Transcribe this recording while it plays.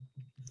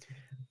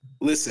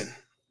Listen,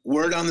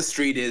 word on the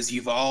street is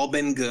you've all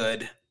been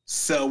good,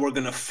 so we're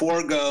going to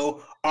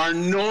forego our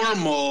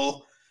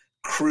normal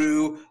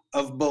crew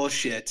of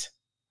bullshit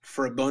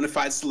for a bona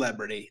fide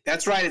celebrity.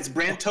 That's right, it's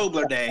Brandt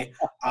Tobler Day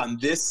on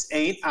This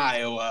Ain't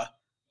Iowa,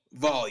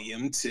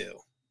 Volume 2.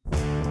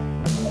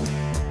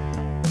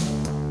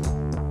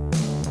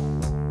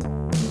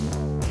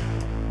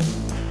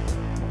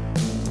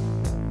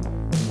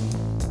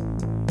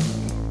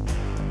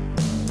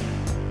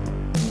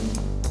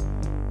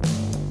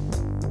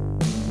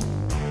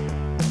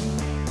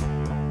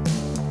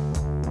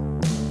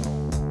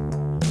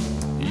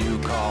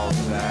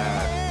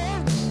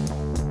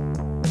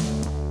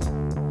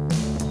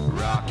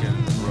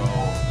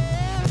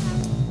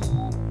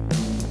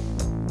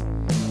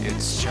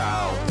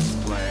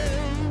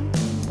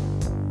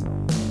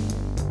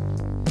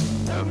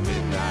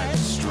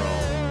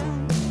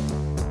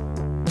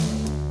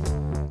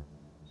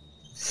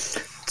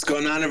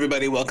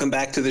 Everybody, welcome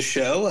back to the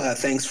show.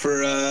 Thanks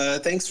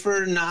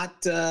for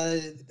not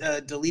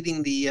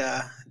deleting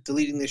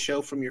the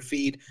show from your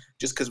feed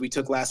just because we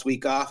took last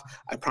week off.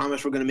 I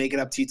promise we're going to make it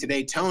up to you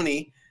today.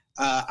 Tony,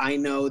 I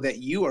know that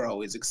you are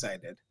always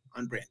excited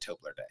on Brandt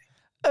Tobler Day.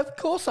 Of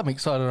course I'm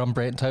excited on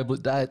Brandt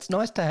Tobler Day. It's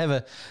nice to have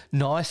a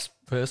nice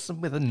person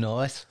with a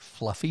nice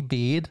fluffy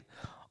beard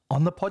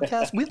on the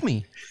podcast with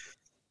me.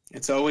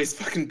 It's always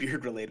fucking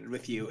beard related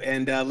with you.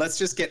 And let's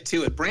just get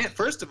to it. Brandt,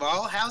 first of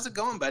all, how's it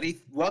going,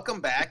 buddy?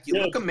 Welcome back. You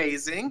look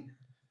amazing.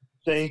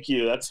 Thank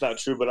you. That's not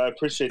true, but I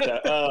appreciate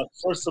that.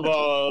 First of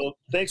all,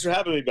 thanks for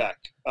having me back.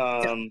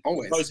 Always.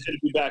 It's always good to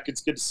be back.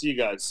 It's good to see you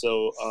guys.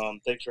 So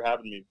thanks for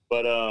having me.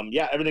 But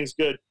yeah, everything's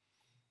good.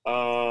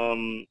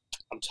 I'm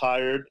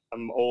tired.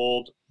 I'm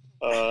old.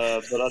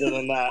 But other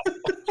than that,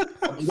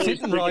 I'm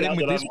fitting right in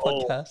with this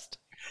podcast.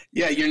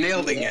 Yeah, you're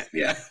nailing it.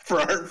 Yeah, for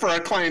our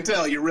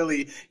clientele, you're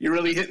really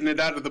hitting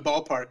it out of the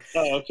ballpark.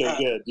 Oh, okay,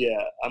 good.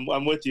 Yeah,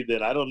 I'm with you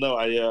then. I don't know.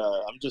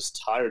 I'm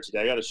just tired today.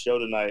 I got a show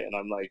tonight, and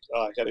I'm like,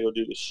 oh, I got to go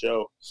do the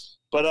show.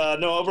 But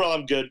no, overall,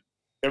 I'm good.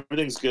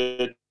 Everything's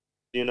good.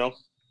 You know.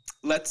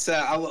 Let's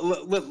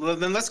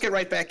get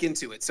right back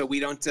into it, so we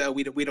don't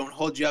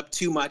hold you up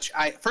too much.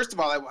 First of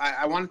all,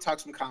 I want to talk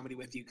some comedy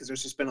with you because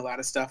there's just been a lot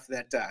of stuff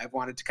that I've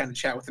wanted to kind of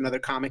chat with another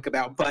comic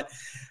about. But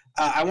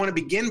I want to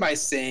begin by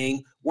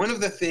saying one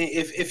of the things,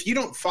 if you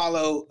don't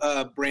follow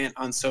Brandt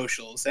on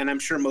socials, and I'm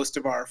sure most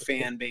of our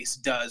fan base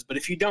does, but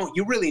if you don't,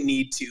 you really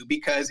need to,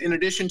 because in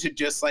addition to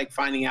just like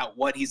finding out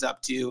what he's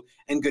up to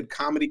and good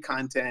comedy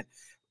content,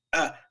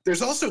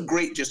 there's also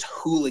great just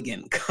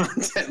hooligan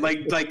content,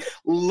 like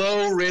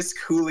low risk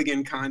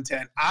hooligan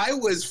content. I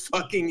was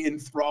fucking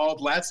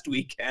enthralled last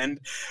weekend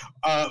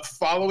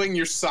following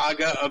your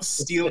saga of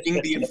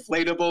stealing the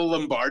inflatable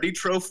Lombardi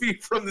trophy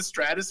from the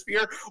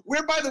Stratosphere,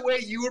 where, by the way,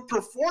 you were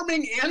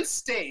performing and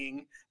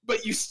staying,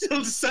 but you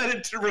still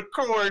decided to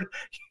record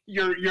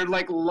your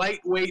like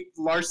lightweight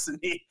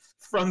larceny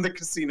from the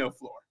casino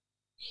floor.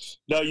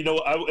 No, you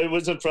know, it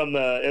was from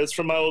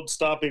my old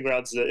stomping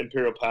grounds at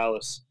Imperial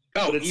Palace.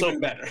 Oh, but it's even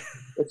better.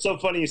 It's so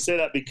funny you say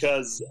that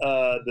because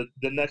the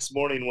next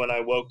morning when I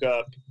woke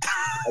up,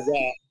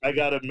 I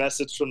got a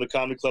message from the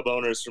comedy club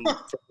owners from the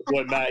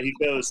boy Matt. He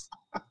goes,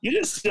 "You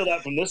didn't steal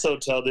that from this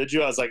hotel, did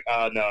you?" I was like,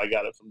 no, I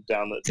got it from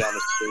down the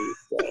street.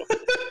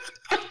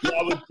 So,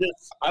 yeah,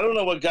 I don't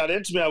know what got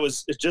into me.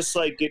 It's just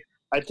like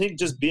I think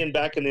just being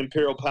back in the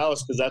Imperial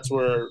Palace, because that's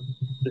where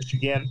the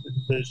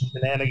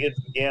shenanigans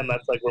began.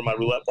 That's like where my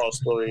roulette ball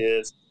story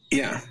is.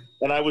 Yeah.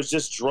 And I was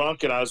just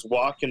drunk, and I was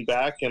walking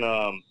back, and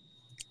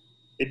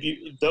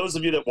those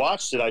of you that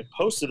watched it, I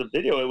posted a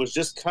video. It was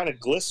just kind of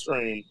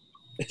glistering.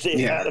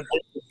 They had a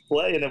big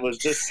display, and it was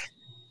just,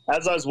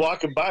 as I was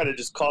walking by, it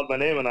just called my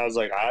name, and I was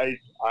like, I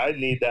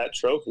need that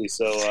trophy.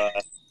 So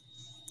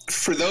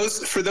for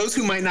those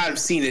who might not have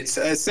seen it,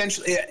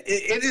 essentially,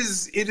 it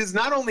is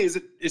not only is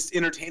it just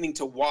entertaining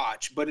to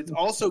watch, but it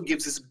also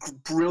gives this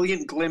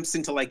brilliant glimpse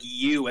into like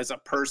you as a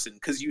person,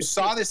 because you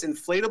saw this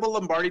inflatable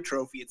Lombardi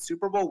trophy at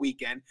Super Bowl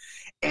weekend,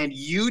 and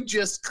you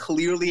just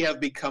clearly have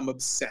become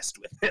obsessed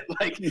with it.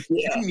 Like you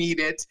need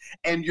it,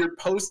 and you're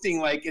posting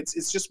like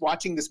it's just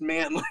watching this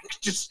man like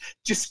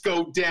just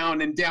go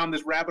down and down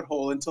this rabbit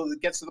hole until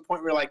it gets to the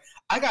point where you're like,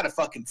 I gotta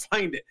fucking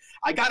find it.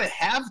 I gotta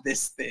have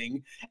this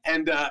thing,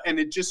 and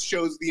it just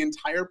shows the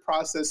entire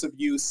process of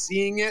you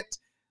seeing it,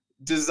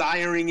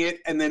 desiring it,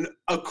 and then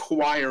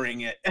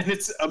acquiring it, and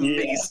it's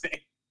amazing.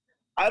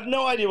 I have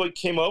no idea what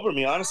came over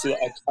me, honestly.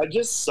 I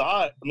just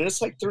saw it. I mean,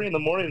 it's like 3 a.m,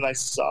 and I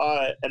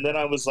saw it, and then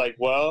I was like,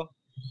 well,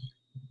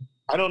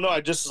 I don't know. I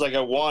just was like,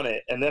 I want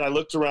it. And then I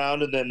looked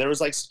around, and then there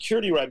was like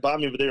security right by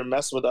me, but they were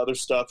messing with other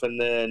stuff.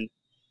 And then,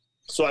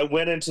 so I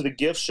went into the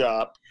gift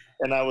shop,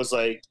 and I was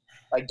like,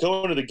 I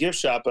go into the gift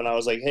shop, and I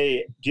was like,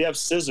 hey, do you have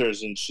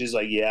scissors? And she's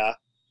like, yeah.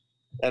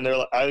 And they're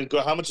like, I go,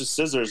 how much is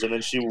scissors? And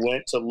then she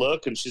went to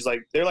look, and she's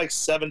like, they're like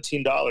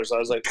 $17. I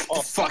was like,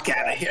 oh, fuck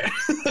out of here.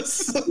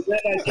 Then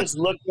I just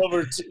looked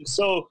over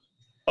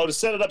to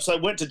set it up. So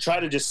I went to try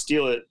to just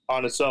steal it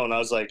on its own. I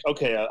was like,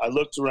 okay, I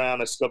looked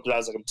around, I scoped it. I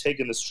was like, I'm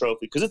taking this trophy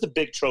because it's a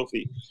big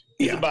trophy.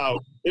 It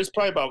was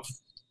probably about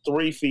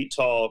 3 feet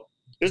tall,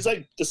 It's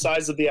like the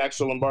size of the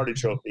actual Lombardi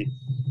trophy.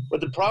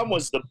 But the problem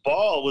was the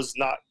ball was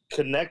not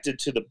connected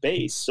to the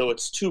base, so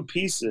it's 2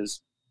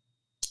 pieces.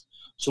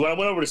 So when I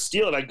went over to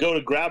steal it, I go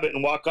to grab it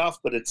and walk off,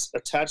 but it's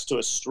attached to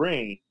a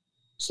string.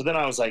 So then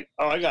I was like,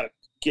 oh, I gotta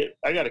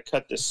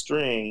cut this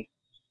string.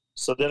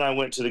 So then I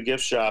went to the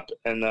gift shop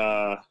and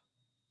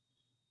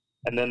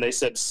then they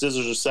said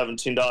scissors are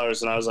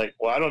 $17, and I was like,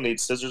 well, I don't need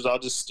scissors. I'll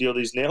just steal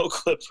these nail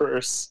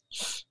clippers.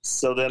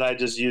 So then I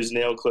just used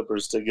nail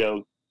clippers to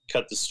go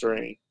cut the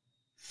string.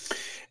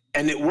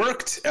 And it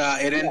worked.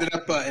 It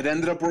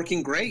ended up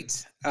working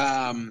great.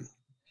 And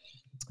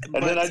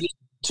then I just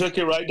took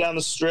it right down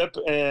the strip,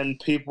 and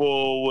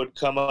people would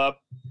come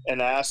up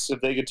and ask if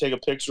they could take a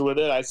picture with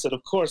it. I said,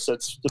 of course,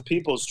 that's the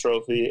People's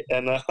Trophy.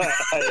 And I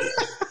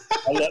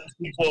let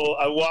people.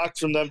 I walked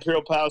from the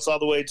Imperial Palace all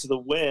the way to the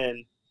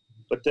Wynn,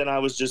 but then I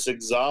was just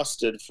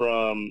exhausted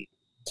from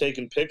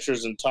taking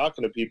pictures and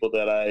talking to people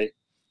that I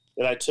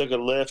took a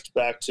lift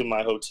back to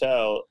my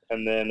hotel,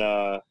 and then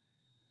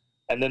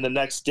the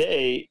next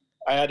day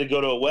I had to go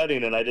to a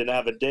wedding and I didn't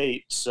have a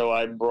date, so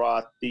I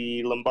brought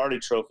the Lombardi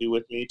Trophy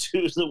with me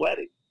to the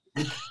wedding.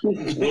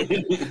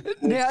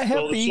 Now,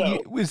 how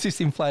big was this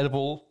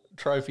inflatable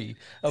trophy?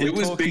 It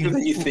was bigger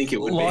than you think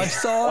it would be. Life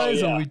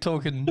size? Or are we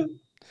talking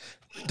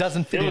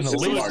doesn't fit in a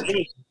lift?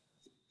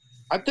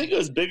 I think it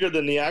was bigger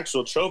than the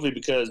actual trophy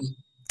because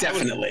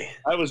definitely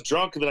I was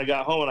drunk, and then I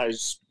got home and I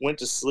just went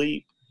to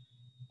sleep,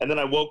 and then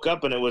I woke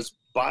up and it was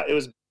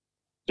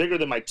bigger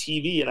than my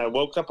TV, and I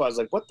woke up, I was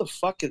like, what the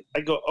fuck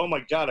I go, oh my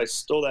God, I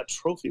stole that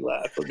trophy.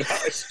 I forgot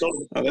I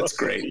stole it. Oh, that's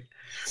great.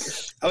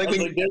 There's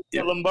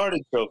a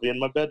Lombardi trophy in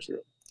my bedroom.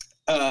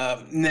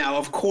 Now,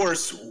 of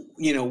course,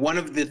 one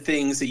of the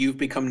things that you've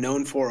become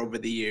known for over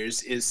the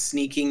years is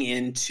sneaking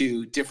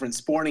into different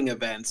sporting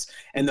events,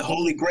 and the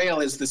Holy Grail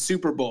is the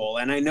Super Bowl.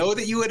 And I know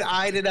that you had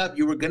eyed it up.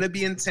 You were going to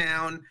be in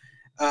town,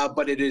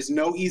 but it is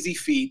no easy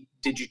feat.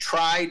 Did you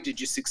try? Did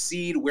you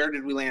succeed? Where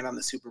did we land on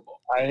the Super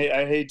Bowl? I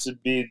hate to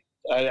be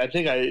I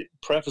think I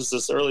prefaced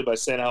this early by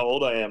saying how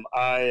old I am.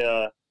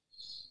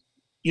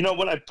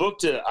 When I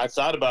booked it, I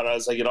thought about it. I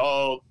was like,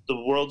 the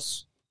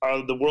worlds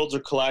are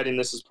colliding.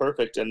 This is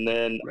perfect. And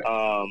then,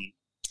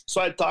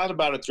 so I thought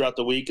about it throughout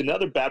the week. And the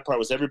other bad part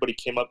was everybody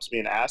came up to me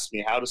and asked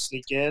me how to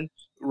sneak in.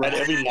 Right.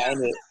 Every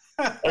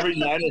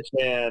Niner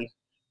fan.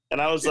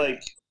 And I was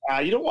like,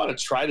 you don't want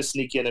to try to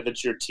sneak in if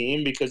it's your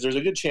team, because there's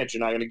a good chance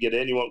you're not going to get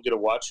in. You won't get to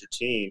watch your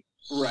team.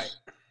 Right.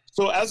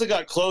 So as I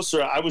got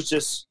closer, I was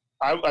just,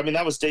 I mean,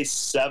 that was day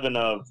 7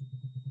 of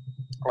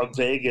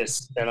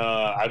Vegas, and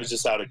I was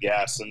just out of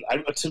gas. And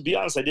to be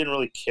honest, I didn't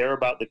really care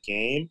about the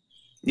game.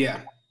 Yeah.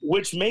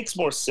 Which makes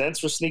more sense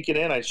for sneaking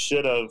in. I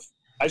should have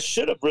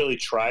really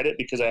tried it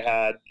because I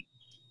had,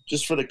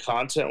 just for the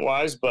content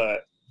wise,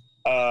 but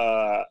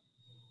I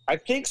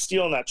think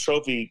stealing that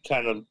trophy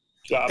kind of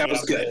got that me.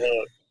 Was good.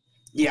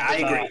 Yeah, I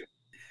agree.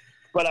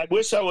 But I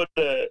wish I would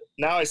have,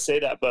 now I say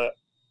that, but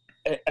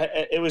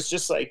it was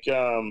just like,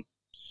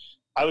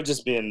 I was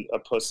just being a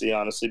pussy,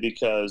 honestly,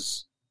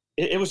 because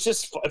it was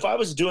just, if I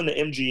was doing the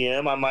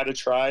MGM, I might have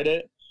tried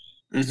it.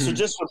 Mm-hmm. So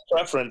just for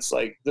preference,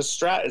 like the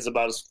Strat is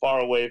about as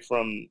far away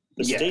from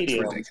the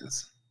stadium. It's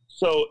ridiculous.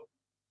 So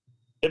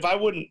if I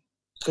wouldn't,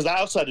 because I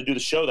also had to do the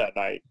show that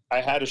night.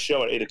 I had a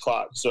show at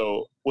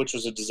 8:00, which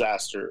was a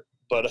disaster.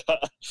 But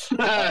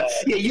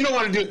you don't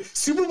want to do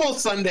Super Bowl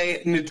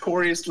Sunday.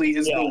 Notoriously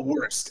is the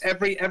worst.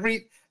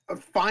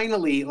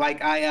 Finally,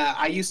 like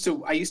I used to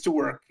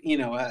work,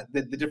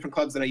 the different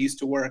clubs that I used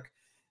to work,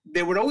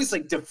 they would always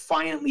like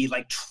defiantly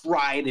like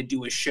try to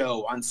do a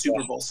show on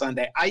Super Bowl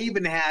Sunday. I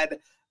even had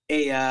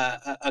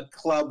a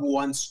club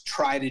once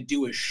try to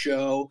do a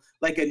show,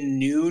 like a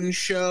noon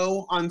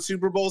show on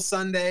Super Bowl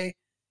Sunday,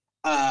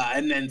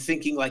 and then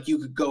thinking like you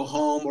could go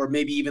home or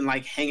maybe even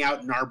like hang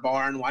out in our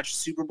bar and watch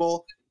Super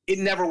Bowl. It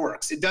never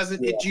works. It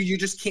doesn't. You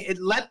just can't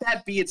let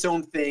that be its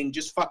own thing.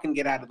 Just fucking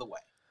get out of the way.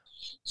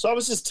 So I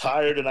was just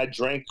tired, and I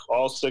drank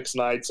all 6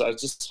 nights. I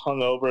was just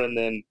hungover, and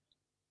then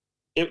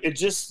it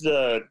just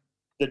the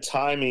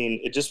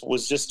timing. It just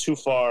was just too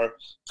far,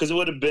 because it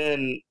would have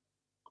been,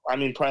 I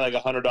mean, probably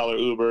like $100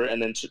 Uber,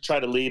 and then to try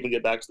to leave and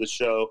get back to the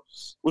show,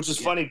 which was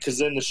funny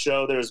because in the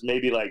show there was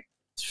maybe like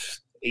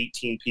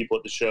 18 people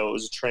at the show. It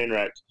was a train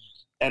wreck,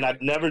 and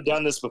I've never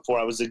done this before.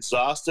 I was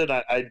exhausted.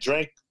 I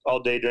drank all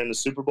day during the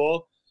Super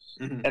Bowl,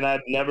 and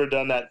I've never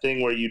done that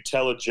thing where you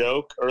tell a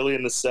joke early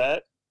in the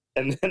set.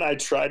 And then I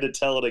tried to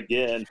tell it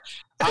again.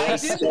 I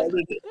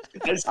started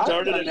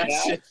it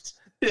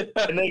now,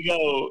 and they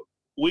go,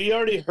 "We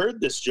already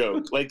heard this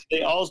joke." Like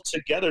they all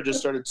together just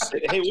started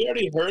saying, "Hey, we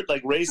already heard."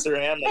 Like raise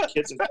their hand, like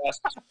kids in class.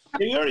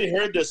 Hey, we already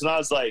heard this, and I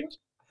was like,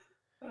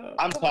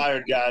 "I'm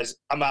tired, guys.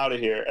 I'm out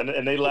of here."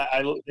 And they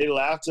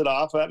laughed it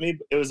off at me.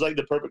 It was like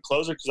the perfect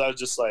closer because I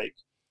was just like,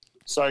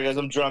 "Sorry, guys,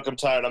 I'm drunk. I'm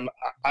tired.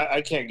 I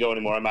can't go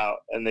anymore. I'm out."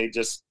 And they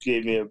just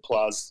gave me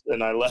applause,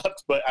 and I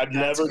left. But I've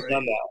never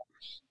done that.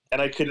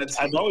 And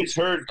I've always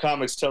heard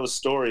comics tell a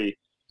story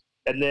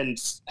and then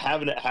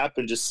having it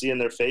happen, just seeing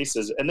their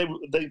faces. And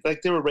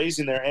they were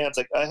raising their hands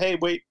like, hey,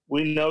 wait,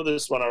 we know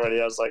this one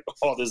already. I was like,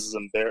 oh, this is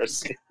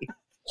embarrassing.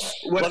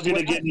 Lucky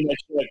to get me my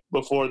check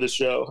before the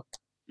show.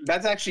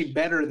 That's actually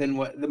better than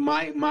what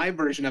my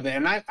version of it.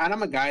 And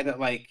I'm a guy that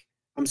like,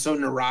 I'm so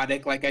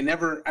neurotic. Like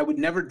I would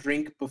never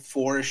drink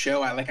before a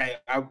show.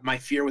 My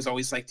fear was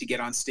always like to get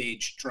on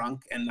stage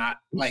drunk and not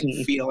like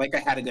feel like I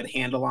had a good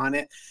handle on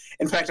it.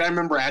 In fact, I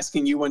remember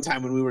asking you one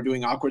time when we were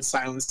doing Awkward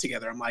Silence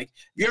together, I'm like,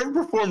 have you ever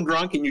performed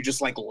drunk? And you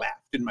just like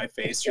laughed in my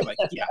face. You're like,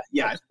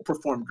 yeah, I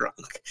performed drunk.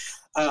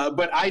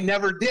 But I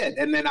never did.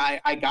 And then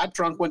I got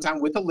drunk one time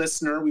with a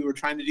listener. We were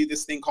trying to do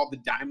this thing called the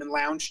Diamond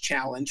Lounge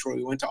Challenge, where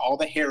we went to all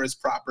the Harrah's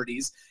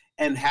properties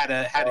and had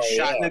a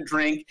shot and a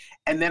drink.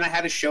 And then I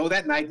had a show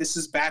that night. This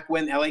is back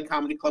when LA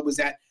Comedy Club was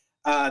at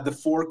the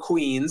Four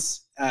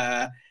Queens.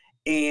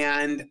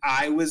 And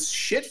I was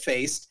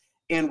shit-faced.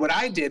 And what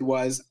I did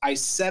was I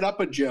set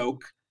up a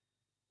joke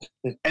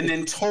and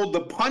then told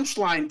the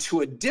punchline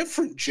to a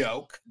different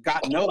joke.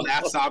 Got no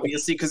laughs,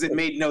 obviously, because it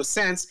made no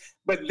sense.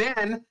 But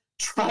then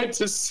tried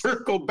to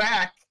circle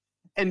back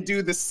and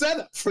do the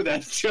setup for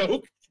that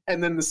joke.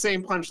 And then the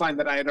same punchline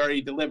that I had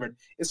already delivered.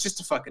 It's just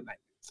a fucking nightmare.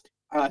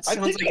 I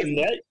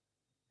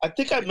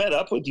think I met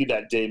up with you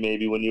that day,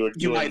 maybe when you were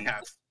doing. You might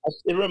have.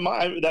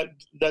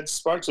 That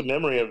sparks a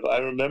memory of. I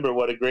remember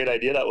what a great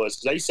idea that was,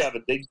 because I used to have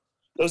a big.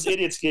 Those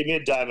idiots gave me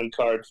a diamond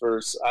card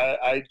first.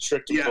 I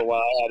tricked them for a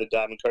while. I had a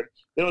diamond card.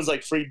 Then it was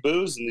like free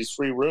booze and these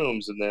free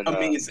rooms, and then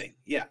amazing.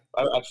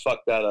 I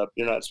fucked that up.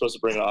 You're not supposed to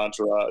bring an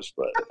entourage,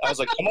 but I was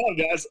like, come on,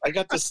 guys, I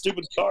got this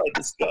stupid card.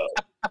 Let's go.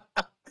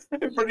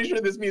 I'm pretty sure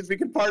this means we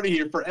can party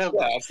here forever.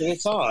 Yeah, so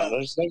it's on.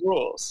 There's no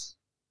rules.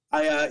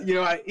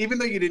 Even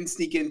though you didn't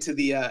sneak into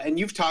the, and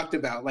you've talked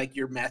about like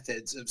your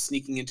methods of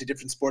sneaking into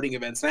different sporting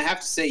events. And I have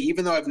to say,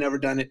 even though I've never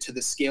done it to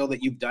the scale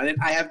that you've done it,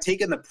 I have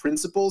taken the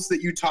principles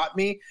that you taught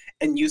me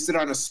and used it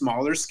on a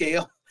smaller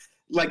scale.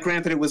 Like,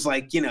 granted, it was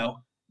like, the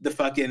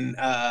fucking,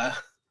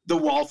 the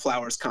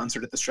Wallflowers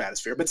concert at the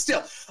Stratosphere, but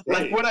still,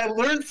 like what I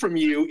learned from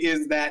you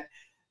is that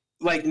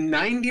like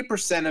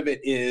 90% of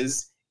it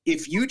is,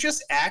 if you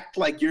just act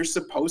like you're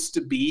supposed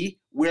to be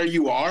where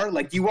you are,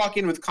 like you walk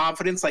in with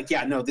confidence, like,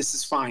 yeah, no, this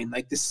is fine.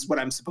 Like, this is what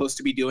I'm supposed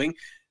to be doing.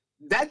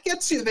 That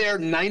gets you there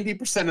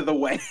 90% of the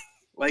way.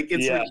 Like,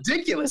 it's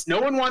ridiculous. No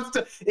one wants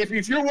to, if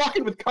you're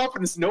walking with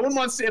confidence, no one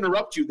wants to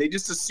interrupt you. They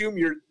just assume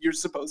you're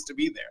supposed to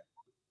be there.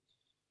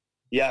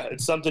 Yeah.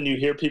 It's something you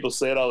hear people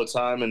say it all the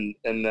time.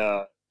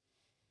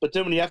 But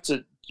then when you got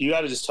to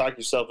just talk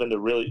yourself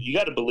into you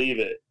got to believe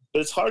it. But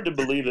it's hard to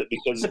believe it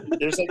because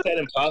there's like that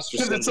imposter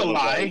syndrome. It's a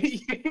lie.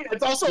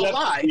 It's also a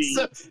lie.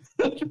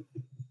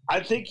 I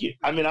think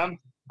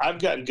I've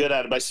gotten good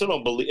at it, but I still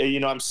don't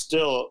believe. I'm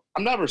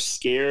never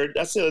scared.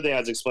 That's the other thing I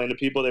was explaining to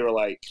people. They were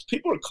like,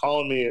 people are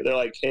calling me. They're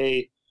like,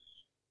 hey,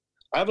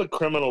 I have a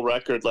criminal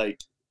record. Like,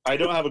 I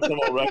don't have a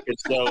criminal record,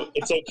 so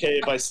it's okay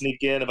if I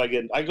sneak in. I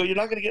go, you're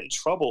not going to get in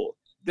trouble.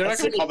 They're not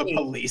going to call the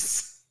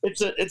police.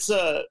 It's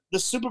the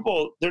Super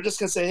Bowl. They're just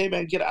going to say, hey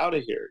man, get out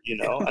of here.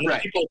 And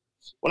right. People.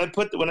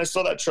 When I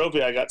saw that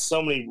trophy, I got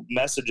so many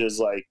messages.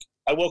 Like,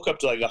 I woke up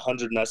to like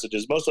 100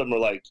 messages. Most of them were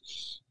like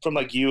from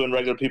like you and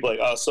regular people. Like,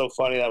 oh, so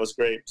funny, that was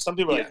great. Some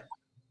people are like,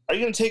 are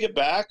you gonna take it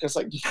back? I was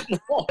like, no.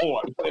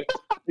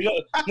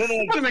 No.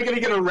 Am I gonna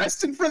get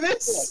arrested for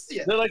this?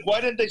 Yeah. They're like,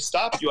 why didn't they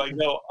stop you? I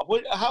go,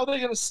 how are they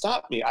gonna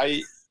stop me?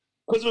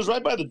 Because it was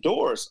right by the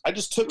doors. I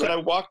just took it. I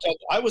walked out.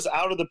 I was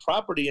out of the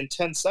property in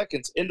 10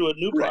 seconds into a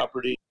new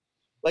property.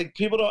 Like,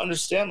 people don't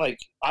understand. Like,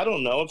 I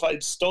don't know, if I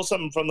stole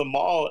something from the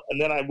mall and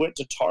then I went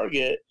to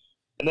Target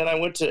and then I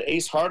went to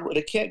Ace Hardware,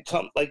 they can't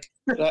come like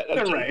that.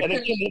 Right. And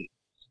again,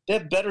 they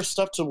have better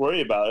stuff to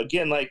worry about.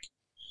 Again, like,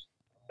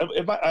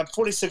 if I'm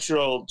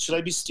 46-year-old, should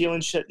I be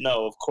stealing shit?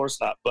 No, of course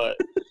not. But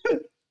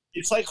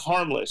it's like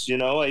harmless,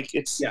 like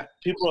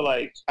people are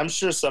like, I'm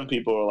sure some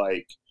people are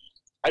like,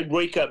 I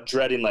wake up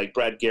dreading like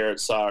Brad Garrett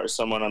saw or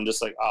someone. I'm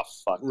just like, oh,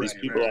 fuck, these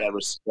people that I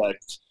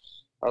respect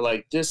are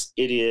like, this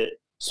idiot.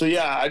 So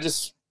yeah, I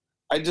just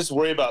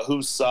worry about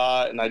who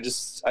saw it, and I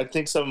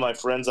think some of my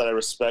friends that I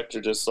respect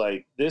are just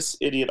like, this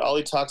idiot. All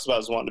he talks about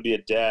is wanting to be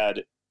a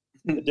dad.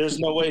 There's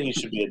no way he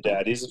should be a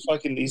dad. He's an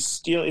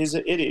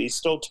idiot. He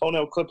stole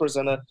toenail clippers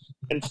and an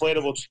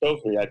inflatable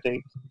trophy. I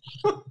think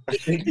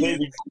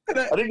maybe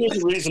there's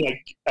a reason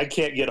I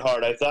can't get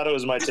hard. I thought it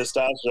was my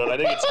testosterone. I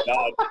think it's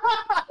God.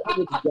 I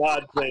think it's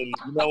God saying,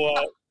 you know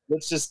what?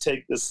 Let's just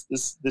take this.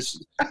 Let's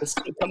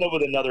come up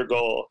with another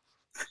goal.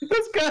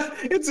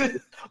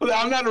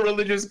 I'm not a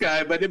religious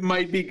guy, but it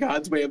might be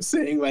God's way of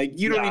saying, like,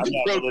 you don't need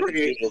to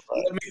procreate.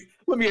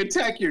 Let me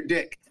attack your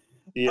dick.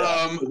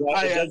 Yeah,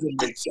 it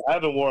doesn't make sense. I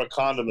haven't worn a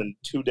condom in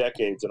 2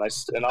 decades,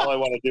 and all I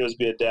want to do is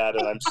be a dad,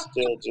 and I'm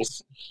still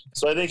just.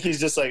 So I think he's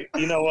just like,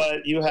 you know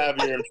what? You have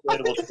your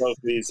inflatable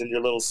trophies and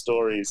your little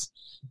stories,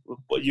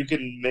 but you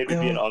can maybe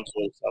be an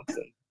uncle or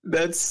something.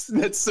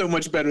 That's so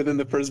much better than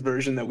the first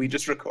version that we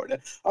just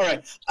recorded. All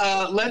right,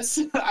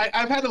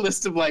 I've had a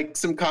list of like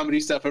some comedy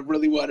stuff I've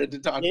really wanted to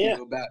talk to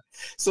you about.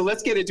 So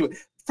let's get into it.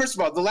 First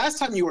of all, the last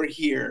time you were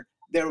here,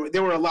 there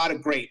were a lot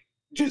of great,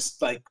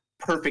 just like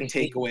perfect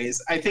takeaways.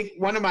 I think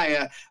one of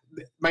my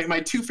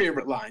 2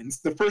 favorite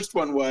lines. The first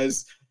one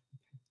was,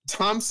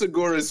 Tom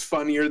Segura is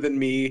funnier than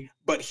me,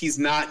 but he's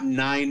not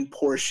 9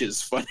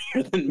 Porsches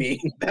funnier than me.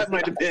 That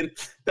might have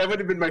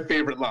been my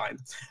favorite line.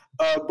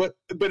 But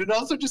it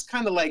also just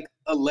kind of like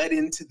led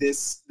into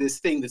this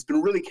thing that's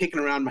been really kicking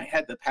around my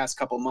head the past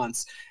couple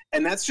months,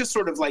 and that's just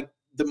sort of like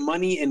the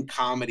money in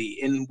comedy,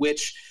 in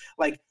which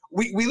like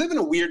we live in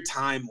a weird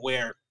time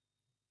where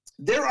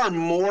there are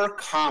more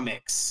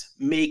comics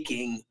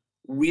making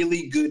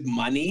really good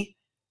money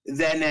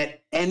than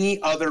at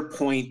any other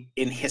point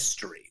in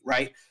history,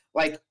 right?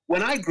 Like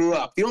when I grew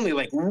up, the only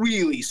like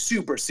really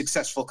super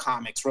successful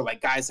comics were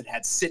like guys that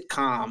had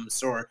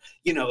sitcoms or,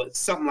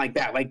 something like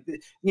that. Like,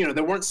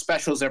 there weren't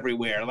specials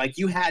everywhere. Like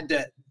you had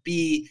to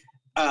be,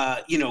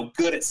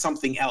 good at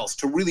something else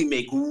to really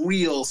make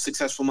real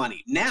successful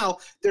money. Now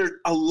there are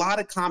a lot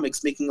of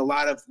comics making a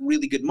lot of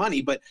really good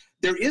money, but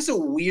there is a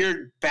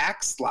weird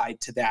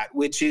backslide to that,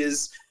 which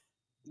is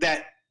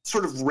that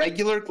sort of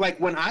regular, like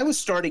when I was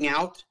starting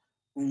out,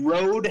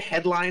 road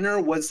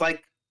headliner was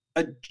like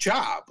a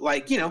job,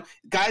 like,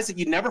 guys that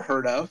you'd never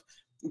heard of,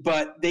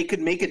 but they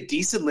could make a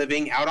decent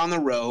living out on the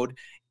road.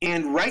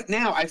 And right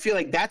now I feel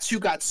like that's who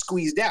got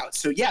squeezed out.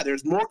 So yeah,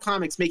 there's more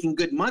comics making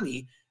good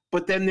money,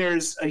 but then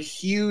there's a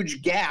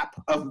huge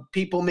gap of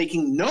people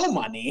making no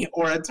money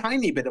or a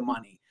tiny bit of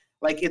money.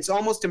 Like it's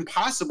almost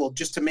impossible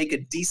just to make a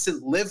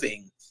decent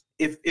living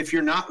if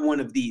you're not one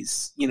of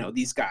these,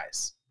 these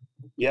guys.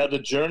 Yeah, the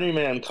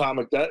journeyman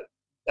comic,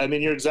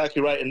 you're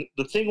exactly right. And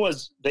the thing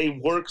was,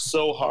 they work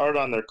so hard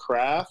on their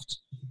craft.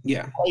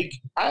 Yeah. Like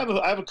I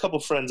have a couple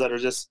friends that are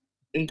just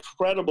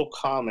incredible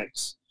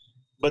comics,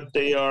 but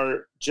they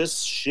are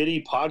just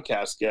shitty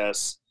podcast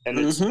guests. And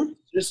it's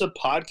just a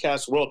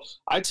podcast world.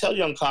 I tell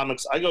young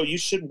comics, I go, you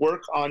should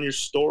work on your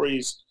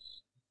stories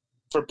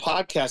for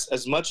podcasts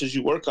as much as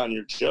you work on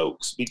your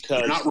jokes, because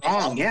you're not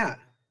wrong. Yeah.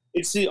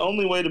 It's the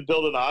only way to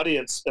build an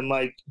audience. And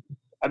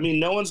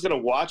no one's going to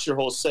watch your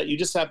whole set. You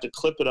just have to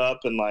clip it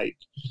up. And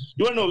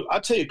you want to know, I'll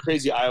tell you a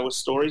crazy Iowa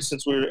story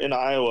since we were in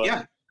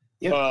Iowa.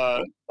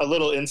 Yeah. A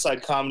little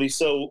inside comedy.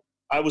 So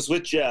I was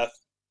with Jeff.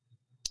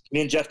 Me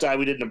and Jeff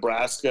we did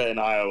Nebraska and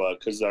Iowa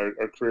because our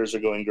careers are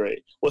going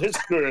great. Well, his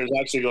career is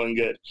actually going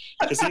good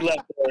because he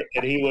left there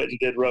and he went and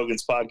did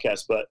Rogan's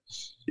podcast. But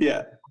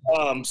yeah.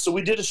 So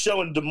we did a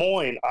show in Des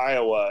Moines,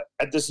 Iowa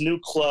at this new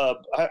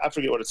club. I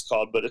forget what it's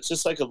called, but it's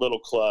just like a little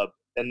club.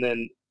 And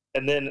then,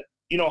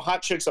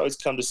 hot chicks always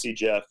come to see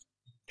Jeff.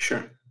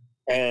 Sure.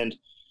 And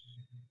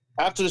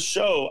after the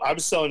show, I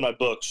was selling my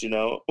books,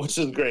 which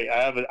is great.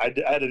 I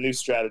had a new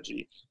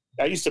strategy.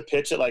 I used to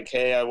pitch it like,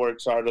 hey, I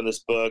worked hard on this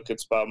book.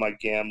 It's about my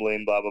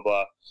gambling, blah, blah,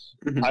 blah.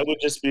 Mm-hmm. I would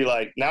just be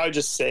like, now I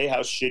just say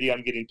how shitty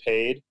I'm getting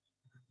paid.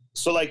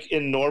 So like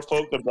in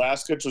Norfolk,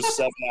 Nebraska, which was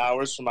 7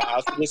 hours from my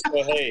house, I just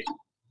go, hey,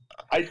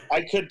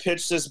 I could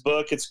pitch this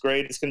book. It's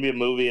great. It's going to be a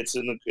movie. It's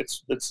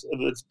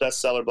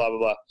bestseller, blah, blah,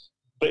 blah.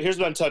 But here's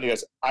what I'm telling you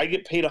guys. I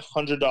get paid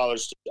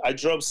 $100. I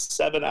drove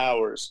 7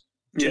 hours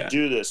to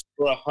do this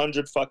for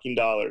 $100 fucking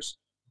dollars.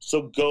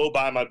 So go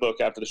buy my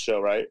book after the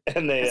show, right?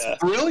 And That's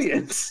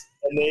brilliant.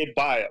 And they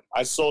buy them.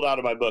 I sold out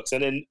of my books.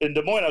 And in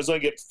Des Moines, I was going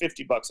to get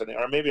 $50 in there,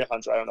 or maybe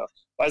 100. I don't know.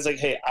 But I was like,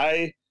 hey,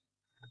 I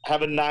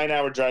have a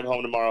 9-hour drive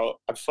home tomorrow.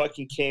 I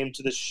fucking came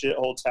to this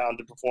shithole town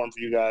to perform for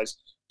you guys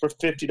for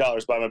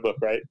 $50. Buy my book,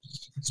 right?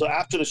 So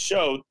after the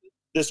show,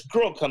 this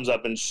girl comes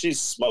up and she's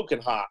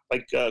smoking hot,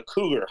 like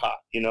cougar hot,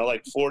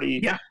 like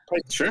 40,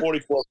 sure.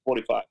 44,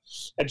 45.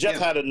 And Jeff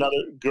had another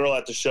girl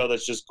at the show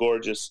that's just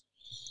gorgeous.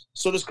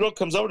 So this girl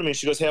comes over to me.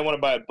 She goes, hey, I want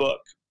to buy a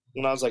book.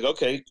 And I was like,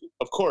 okay,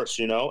 of course,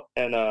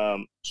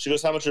 And she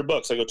goes, how much are your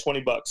books? I go,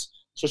 $20.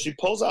 So she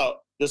pulls out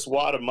this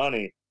wad of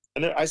money.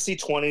 And I see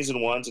 20s and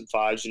 1s and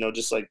 5s,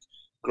 just like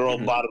girl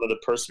bottom of the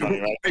purse money,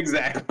 right?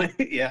 Exactly,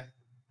 yeah.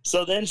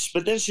 So then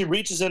she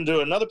reaches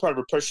into another part of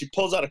her purse. She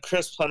pulls out a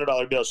crisp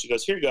 $100 bill. She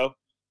goes, here you go.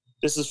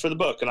 This is for the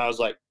book. And I was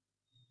like,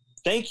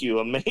 thank you.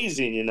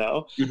 Amazing,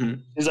 Mm-hmm.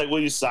 He's like, will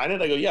you sign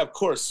it? I go, yeah, of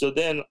course. So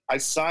then I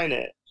sign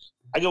it.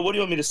 I go, what do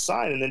you want me to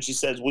sign? And then she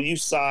says, will you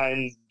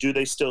sign, do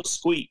they still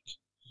squeak?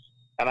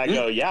 And I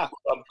go, yeah,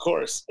 of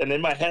course. And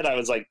in my head, I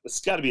was like,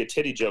 it's got to be a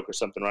titty joke or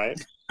something, right?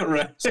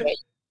 Right.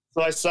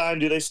 So I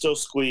signed, do they still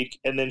squeak?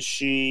 And then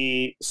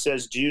she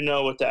says, do you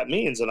know what that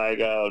means? And I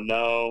go,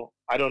 no,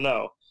 I don't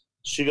know.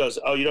 She goes,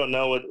 oh, you don't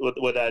know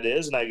what that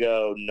is? And I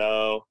go,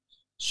 no.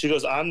 She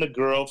goes, I'm the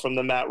girl from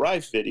the Matt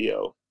Rife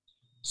video.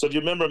 So if you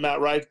remember,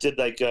 Matt Rife did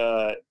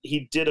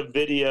he did a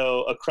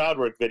video, a crowd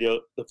work video.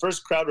 The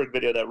first crowd work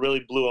video that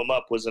really blew him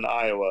up was in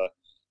Iowa.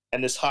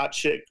 And this hot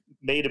chick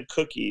made him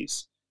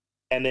cookies.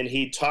 And then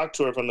he talked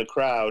to her from the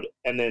crowd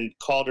and then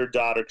called her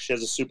daughter, because she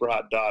has a super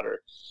hot daughter.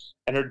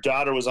 And her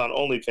daughter was on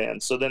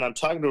OnlyFans. So then I'm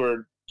talking to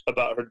her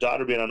about her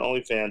daughter being on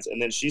OnlyFans.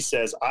 And then she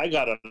says, I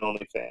got on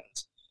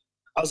OnlyFans.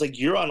 I was like,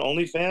 you're on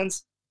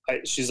OnlyFans?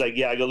 She's like,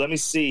 yeah. I go, let me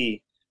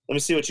see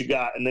what you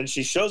got. And then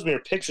she shows me her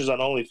pictures on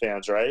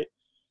OnlyFans, right?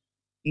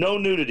 No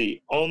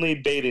nudity, only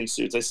bathing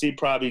suits. I see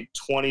probably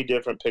 20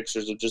 different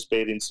pictures of just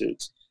bathing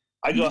suits.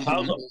 I go,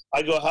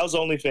 how's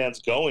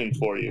OnlyFans going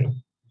for you?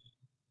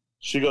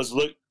 She goes,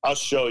 look, I'll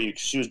show you.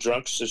 She was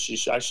drunk, so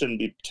I shouldn't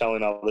be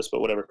telling all this,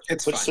 but whatever.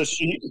 It's fine.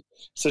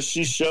 So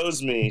she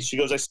shows me. She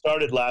goes, I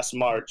started last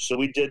March. So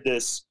we did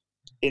this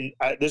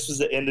this was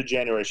the end of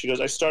January. She goes,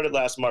 I started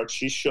last March.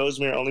 She shows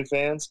me her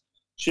OnlyFans.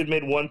 She had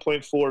made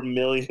 $1.4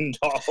 million.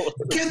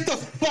 Get the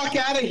fuck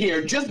out of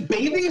here! Just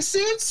bathing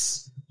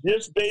suits?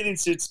 Just bathing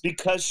suits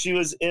because she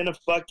was in a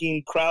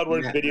fucking crowd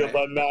work video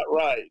by Matt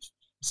Rife.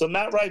 So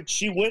Matt Rife,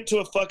 she went to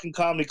a fucking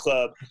comedy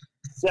club,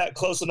 sat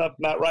close enough.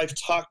 Matt Rife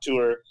talked to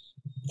her.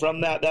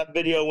 From that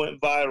video went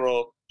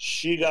viral.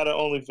 She got an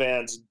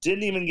OnlyFans,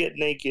 didn't even get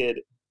naked,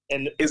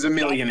 and is a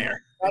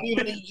millionaire. Not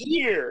even a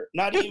year.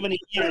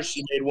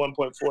 She made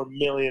 $1.4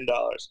 million.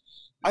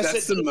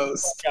 That's the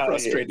most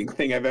frustrating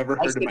thing I've ever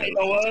heard in my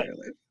life.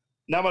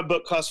 Now my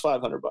book costs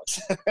 $500.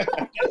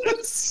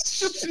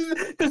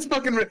 That's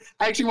fucking.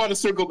 I actually want to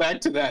circle back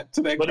to that.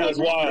 But it was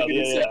wild.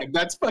 Yeah.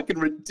 That's fucking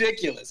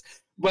ridiculous.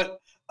 But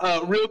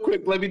real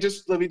quick, let me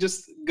just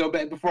go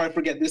back before I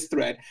forget this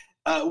thread.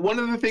 One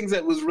of the things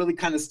that was really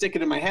kind of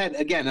sticking in my head,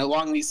 again,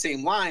 along these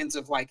same lines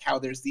of like how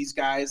there's these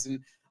guys and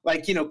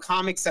like, you know,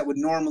 comics that would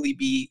normally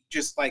be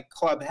just like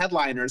club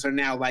headliners are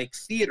now like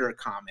theater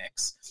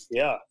comics.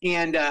 Yeah.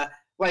 And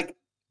like,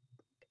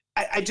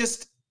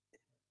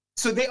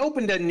 so they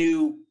opened a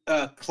new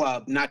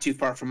club not too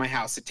far from my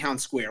house at Town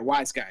Square,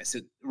 Wise Guys,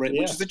 which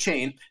is a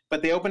chain,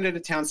 but they opened it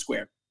at Town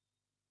Square.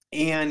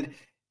 And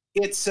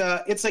it's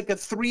like a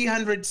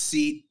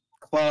 300-seat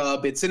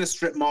club. It's in a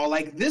strip mall.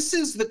 Like, this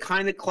is the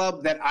kind of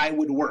club that I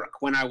would work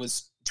when I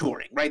was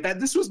touring, right?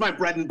 This was my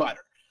bread and butter.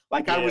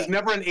 Like, I was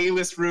never an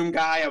A-list room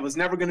guy. I was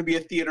never going to be a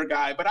theater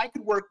guy, but I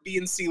could work B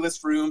and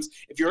C-list rooms.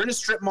 If you're in a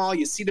strip mall,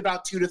 you seat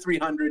about 200 to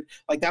 300.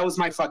 Like, that was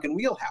my fucking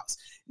wheelhouse.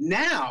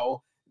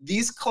 Now,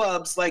 these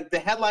clubs, like, the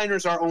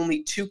headliners are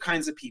only two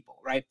kinds of people,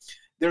 right?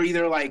 They're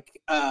either, like,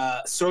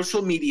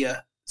 social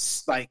media,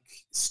 like,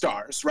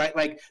 stars, right?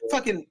 Like,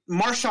 fucking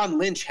Marshawn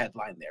Lynch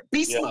headline there.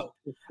 Beast Mode.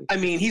 I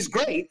mean, he's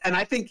great, and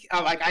I think,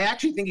 I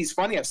actually think he's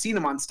funny. I've seen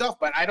him on stuff,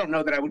 but I don't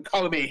know that I would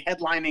call him a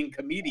headlining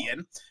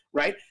comedian,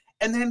 right?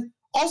 And then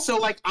also,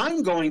 like,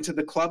 I'm going to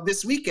the club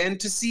this weekend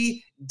to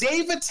see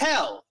Dave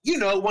Attell, you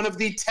know, one of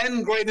the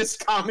 10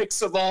 greatest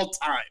comics of all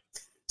time.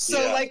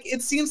 So, like,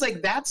 it seems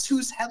like that's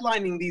who's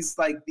headlining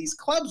these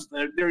clubs.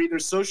 They're either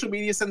social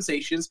media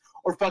sensations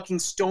or fucking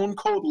stone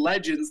cold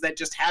legends that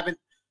just haven't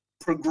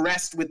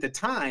progressed with the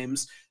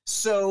times.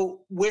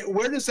 So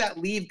where does that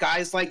leave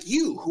guys like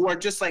you who are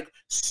just like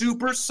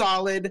super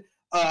solid,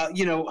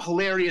 you know,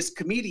 hilarious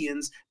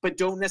comedians, but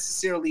don't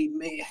necessarily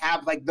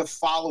have like the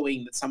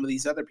following that some of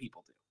these other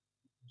people do?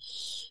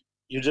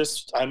 You're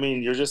just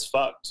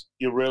fucked.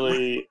 You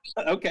really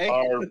okay.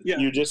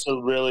 You just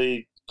are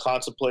really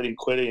contemplating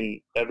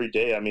quitting every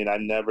day. I mean,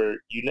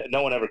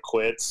 no one ever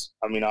quits.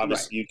 I mean,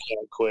 obviously you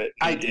can't quit.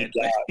 I did,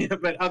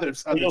 but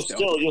others you'll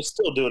don't.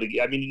 still do it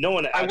again. I mean, no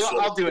one actually.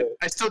 I'll do it.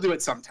 I still do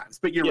it sometimes,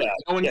 but you're right.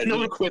 No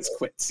one quits.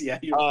 Yeah.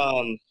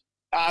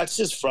 It's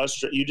just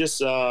frustrating. You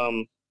just,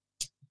 I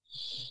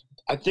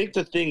think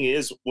the thing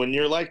is when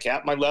you're like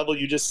at my level,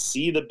 you just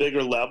see the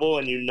bigger level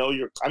and you know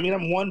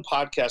I'm one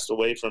podcast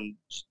away from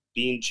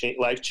being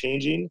life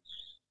changing.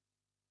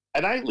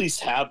 And I at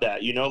least have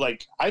that, you know,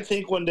 like I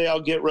think one day I'll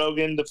get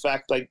Rogan. The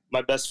fact like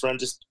my best friend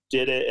just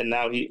did it. And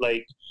now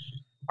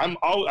I'm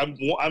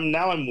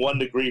 1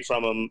 degree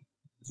from him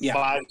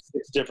 5-6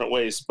 different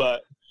ways,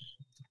 but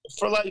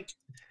for like,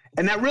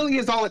 and that really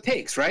is all it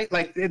takes, right?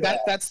 Like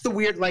that's the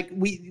weird, like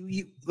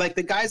we like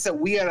the guys that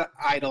we had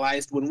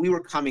idolized when we were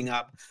coming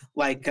up,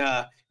 like,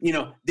 you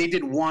know, they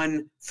did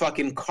one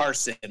fucking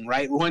Carson,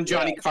 right? One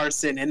Johnny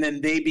Carson, and then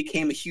they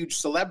became huge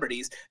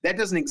celebrities. That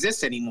doesn't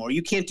exist anymore.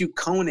 You can't do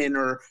Conan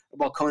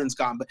Conan's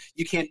gone, but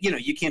you can't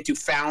do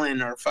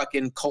Fallon or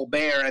fucking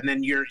Colbert, and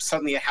then you're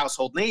suddenly a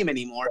household name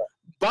anymore.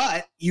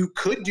 But you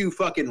could do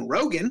fucking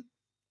Rogan,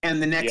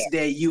 and the next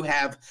day you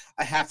have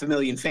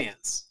 500,000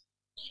 fans.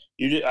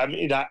 I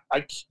mean,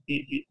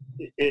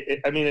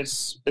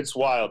 it's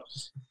wild.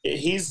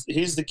 He's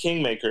the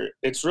kingmaker.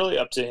 It's really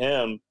up to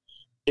him.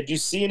 If you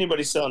see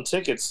anybody selling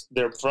tickets,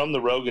 they're from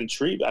the Rogan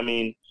tree. I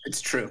mean,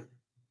 it's true.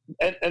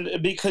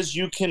 And because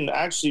you can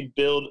actually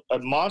build a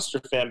monster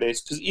fan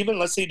base. Because even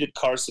let's say you did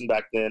Carson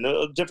back then,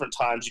 different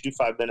times, you do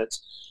 5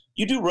 minutes.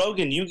 You do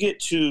Rogan, you get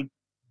to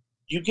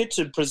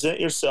present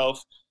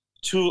yourself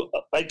to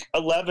like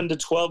 11 to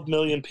 12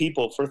 million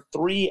people for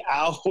 3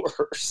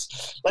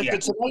 hours. Like the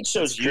Tonight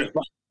Show's huge.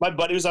 My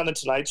buddy was on the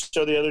Tonight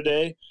Show the other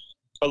day,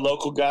 a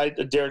local guy,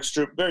 Derek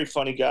Stroop, very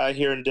funny guy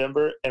here in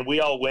Denver, and we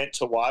all went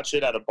to watch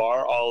it at a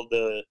bar. All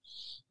the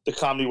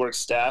Comedy Works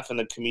staff and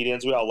the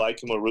comedians, we all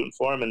like him, we're rooting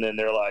for him, and then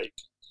they're like,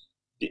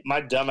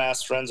 my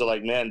dumbass friends are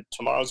like, man,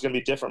 tomorrow's going to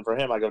be different for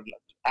him. I go,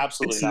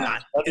 absolutely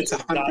not. It's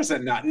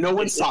 100% not. No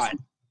one saw it.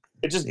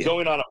 It's just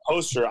going on a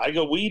poster. I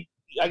go,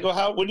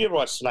 how, when do you ever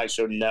watch Tonight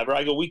Show? Never.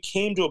 I go, we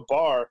came to a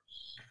bar.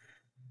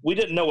 We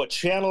didn't know what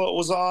channel it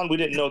was on. We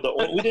didn't know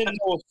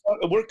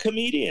we're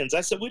comedians.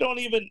 I said,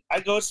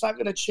 it's not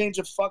going to change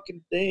a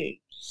fucking thing.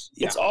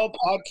 Yeah. It's all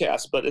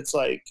podcasts, but it's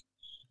like,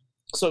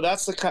 so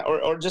that's the kind,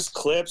 or just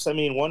clips. I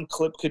mean, one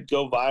clip could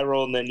go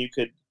viral and then you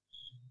could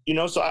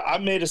So I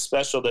made a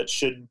special that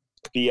should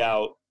be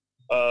out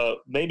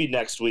maybe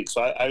next week.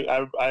 So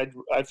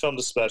I filmed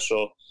a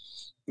special.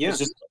 Yeah.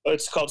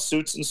 It's called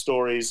Suits and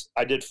Stories.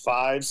 I did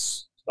my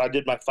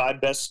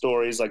 5 best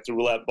stories, like the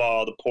roulette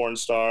ball, the porn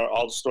star,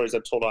 all the stories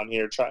I've told on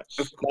here.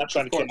 Not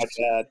trying to kill my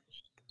dad.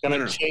 And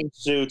I changed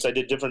suits. I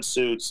did different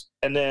suits.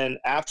 And then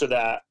after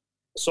that,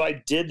 so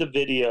I did the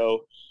video.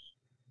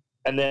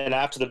 And then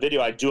after the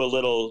video, I do a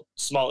little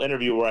small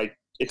interview where I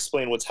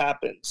explain what's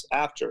happened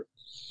after.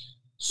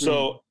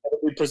 So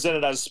we present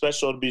it as a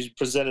special. It'll be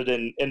presented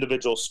in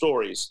individual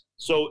stories.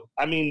 So,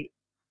 I mean,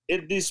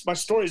 my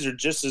stories are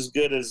just as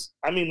good as,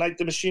 like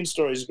the machine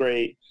story is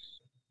great.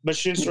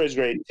 Machine story is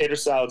great. Tater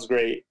salad's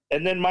great.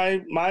 And then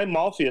my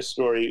Malfia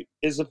story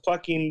is a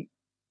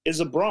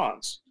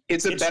bronze.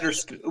 It's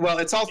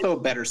it's also a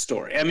better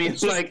story. I mean,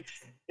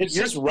 it's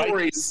your stories.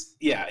 Right.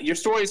 Yeah, your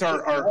stories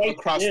are right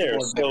across there.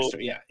 The board. So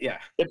yeah.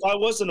 If I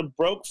wasn't a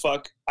broke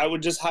fuck, I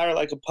would just hire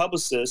like a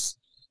publicist,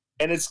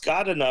 and it's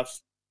got enough.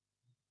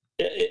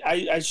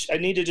 I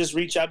need to just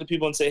reach out to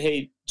people and say,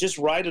 hey, just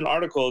write an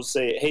article and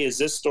say, hey, is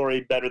this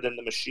story better than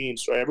the machine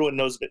story? Everyone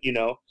knows that,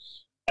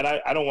 and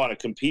I don't want to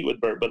compete with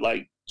Bert, but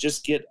I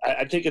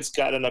think it's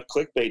got enough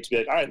clickbait to be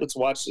like, all right, let's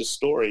watch this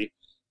story.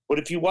 But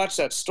if you watch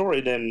that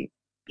story, then,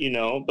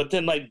 but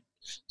then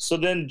so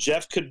then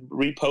Jeff could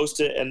repost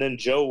it and then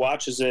Joe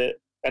watches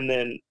it and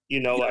then,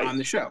 on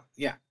the show.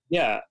 Yeah.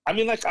 Yeah.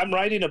 I'm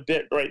writing a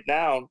bit right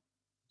now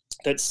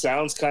that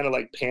sounds kind of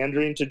like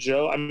pandering to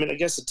Joe. I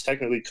guess it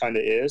technically kind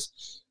of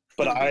is,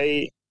 but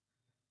I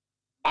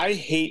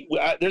hate,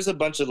 there's a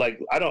bunch of I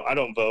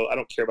don't vote. I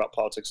don't care about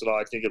politics at all.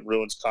 I think it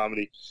ruins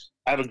comedy.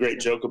 I have a great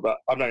joke about,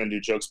 I'm not going to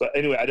do jokes, but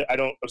anyway,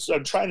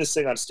 I'm trying to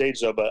sing on stage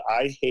though, but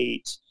I'm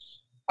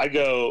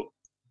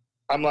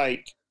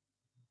like,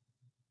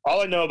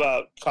 all I know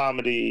about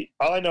comedy,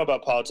 all I know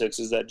about politics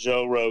is that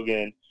Joe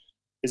Rogan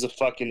is a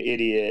fucking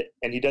idiot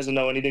and he doesn't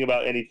know anything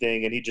about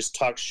anything and he just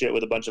talks shit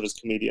with a bunch of his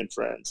comedian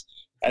friends.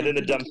 And then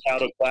the dumb cow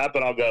will clap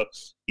and I'll go,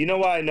 you know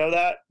why I know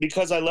that?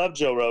 Because I love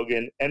Joe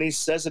Rogan and he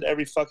says it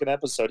every fucking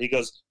episode. He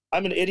goes,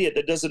 I'm an idiot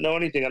that doesn't know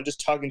anything. I'm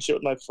just talking shit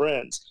with my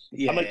friends.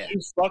 I'm like, you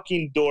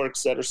fucking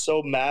dorks that are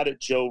so mad at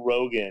Joe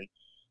Rogan.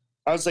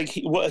 I was like,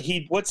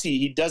 what's he?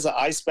 He does an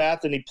ice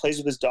bath and he plays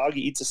with his dog.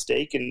 He eats a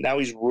steak and now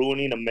he's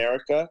ruining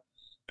America.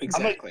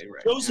 Exactly.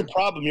 Right. Joe's the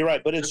problem. You're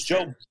right. But it's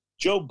Joe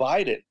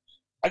Biden.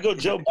 I go,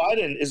 Joe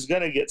Biden is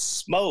going to get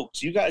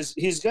smoked. You guys,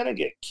 he's going to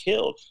get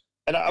killed.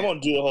 And I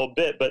won't do the whole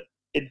bit, but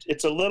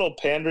it's a little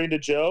pandering to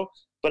Joe.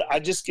 But I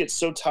just get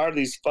so tired of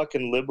these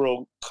fucking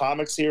liberal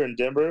comics here in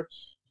Denver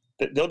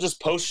that they'll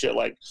just post shit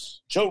like,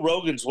 Joe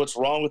Rogan's What's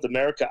Wrong with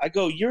America. I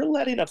go, you're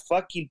letting a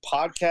fucking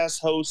podcast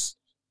host,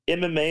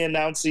 MMA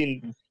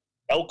announcing,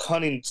 elk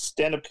hunting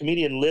stand-up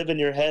comedian live in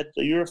your head.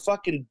 You're a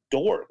fucking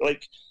dork.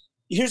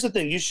 Here's the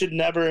thing. You should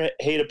never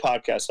hate a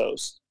podcast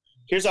host.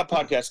 Here's how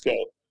podcasts go.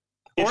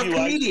 Or a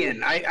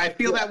comedian. I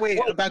feel that way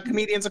about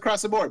comedians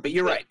across the board, but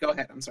you're right. Go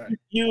ahead. I'm sorry.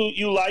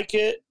 You like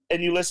it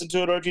and you listen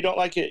to it, or if you don't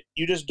like it,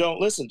 you just don't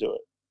listen to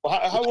it.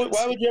 Why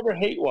would you ever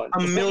hate one?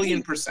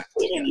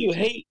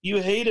 1,000,000%.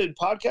 You hated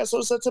podcast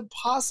hosts? That's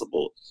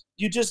impossible.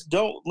 You just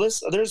don't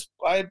listen.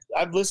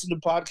 I've listened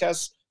to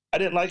podcasts. I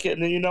didn't like it,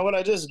 and then you know what?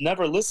 I just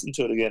never listened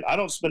to it again. I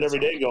don't spend every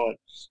day going,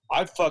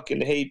 I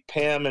fucking hate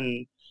Pam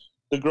and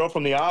the girl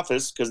from The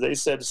Office because they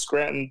said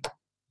Scranton,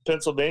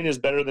 Pennsylvania is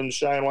better than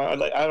Cheyenne.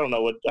 I don't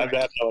know what, I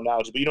have no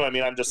analogy, but you know what I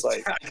mean? I'm just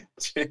like,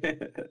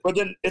 but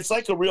then it's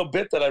like a real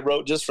bit that I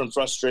wrote just from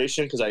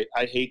frustration because I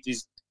hate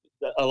these.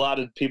 A lot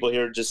of people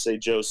here just say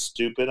Joe's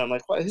stupid. I'm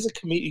like, well, he's a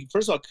comedian.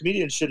 First of all,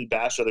 comedians shouldn't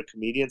bash other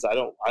comedians. I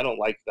don't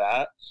like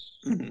that.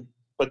 Mm-hmm.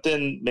 But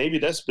then maybe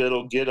this bit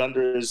will get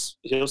under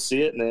he'll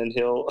see it and then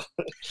he'll,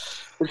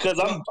 because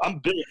I'm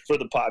built for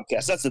the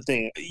podcast. That's the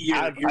thing.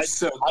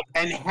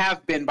 And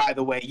have been, by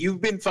the way, you've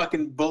been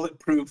fucking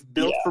bulletproof,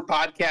 built for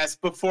podcasts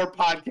before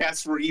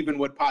podcasts were even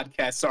what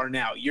podcasts are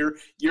now. You're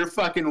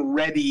fucking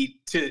ready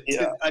to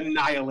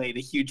annihilate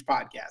a huge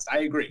podcast.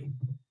 I agree.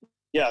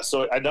 Yeah.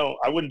 So I know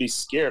I wouldn't be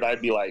scared.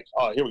 I'd be like,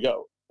 oh, here we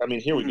go.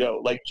 Here we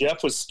go. Like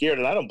Jeff was scared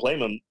and I don't blame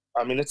him.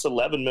 It's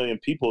 11 million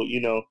people,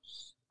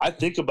 I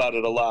think about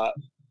it a lot.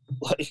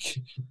 Like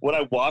when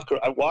I walk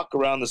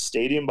around the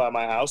stadium by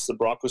my house, the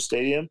Broncos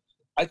stadium,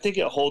 I think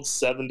it holds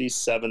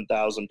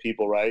 77,000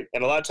 people, right?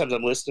 And a lot of times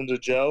I'm listening to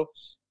Joe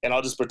and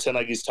I'll just pretend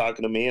like he's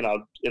talking to me and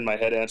I'll in my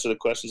head answer the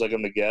questions like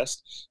I'm the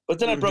guest. But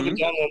then I broke it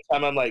down one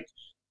time. I'm like,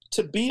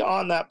 to be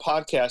on that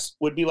podcast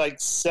would be like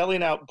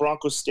selling out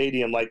Broncos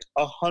Stadium like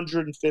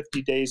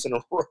 150 days in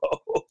a row.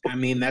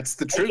 That's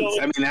the truth.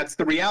 That's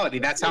the reality.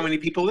 That's how many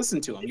people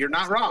listen to him. You're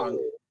not wrong.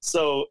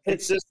 So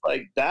it's just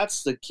like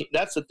that's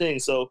the thing.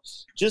 So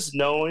just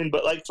knowing,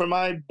 but like for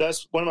one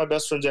of my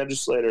best friends, Andrew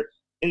Slater,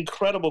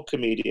 incredible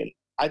comedian.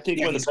 I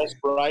think one of the best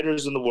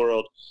writers in the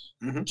world.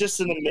 Mm-hmm. Just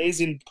an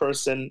amazing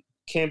person.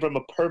 Came from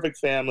a perfect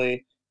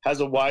family.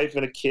 Has a wife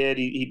and a kid.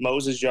 He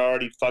mows his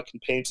yard. He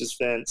fucking paints his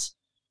fence.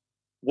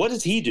 What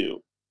does he do?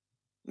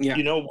 Yeah.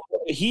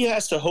 He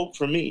has to hope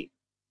for me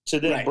to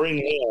then bring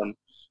him.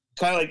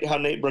 kind of like how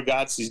Nate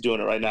Bargatze's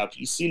doing it right now. If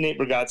you see Nate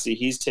Bargatze,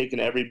 he's taking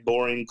every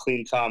boring,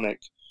 clean comic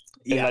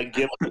and like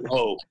give them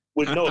hope.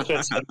 With no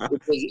offense,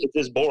 it's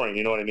just boring.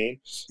 You know what I mean?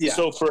 Yeah.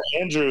 So for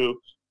Andrew,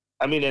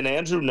 I mean, and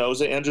Andrew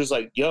knows it. Andrew's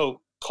like, yo,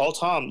 call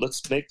Tom.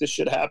 Let's make this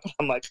shit happen.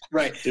 I'm like,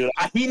 right, dude.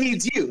 He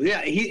needs you.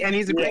 Yeah,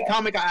 he's a great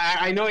comic.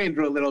 I know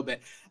Andrew a little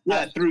bit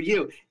through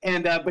you,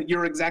 and but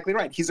you're exactly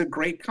right. He's a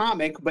great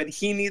comic, but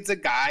he needs a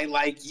guy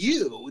like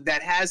you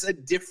that has a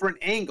different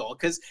angle,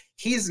 because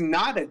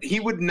he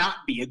would not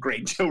be a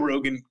great Joe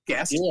Rogan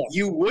guest. Yeah.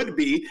 You would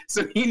be,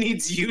 so he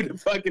needs you to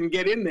fucking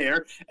get in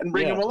there and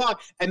bring him along.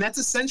 And that's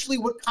essentially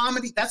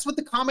that's what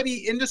the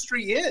comedy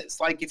industry is.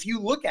 Like, if you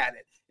look at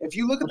it, if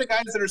you look at the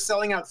guys that are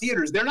selling out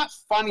theaters, they're not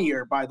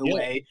funnier, by the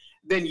way,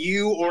 than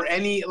you or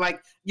any,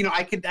 like, you know,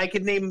 I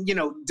could name, you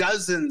know,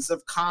 dozens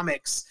of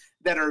comics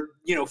that are,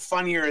 you know,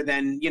 funnier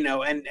than, you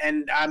know, and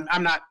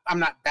I'm not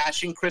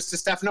bashing Chris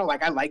Stefano.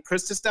 Like, I like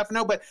Chris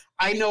Stefano, but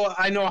I know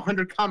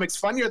 100 comics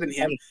funnier than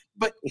him,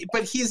 but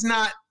he's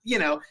not, you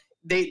know,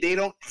 they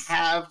don't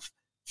have,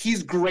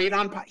 he's great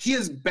he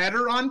is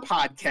better on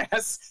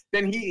podcasts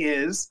than he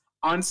is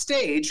on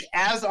stage,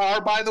 as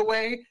are, by the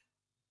way,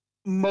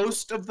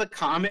 most of the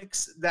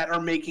comics that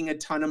are making a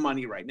ton of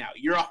money right now.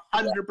 You're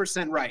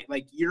 100% right.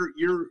 Like, your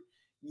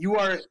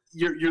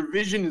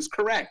vision is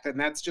correct, and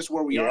that's just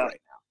where we are right now.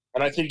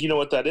 And I think, you know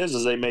what that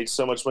is they make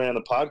so much money on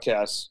the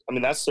podcast. I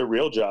mean, that's their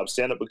real job.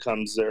 Stand-up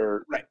becomes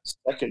their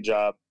second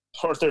job,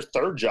 or their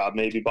third job,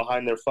 maybe,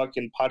 behind their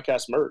fucking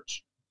podcast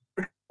merch.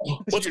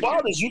 What's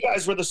wild is you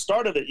guys were the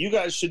start of it. You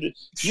guys should.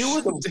 You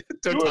were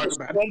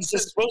the ones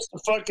that's supposed to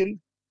fucking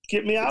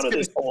get me out of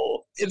this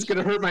hole. It's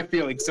gonna hurt my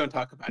feelings. Don't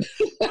talk about it.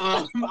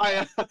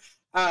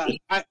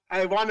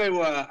 I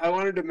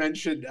wanted to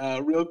mention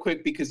real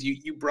quick, because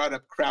you brought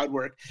up crowd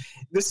work.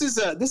 This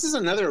is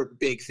another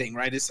big thing,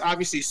 right? It's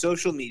obviously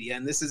social media,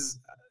 and this is,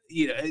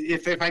 you know,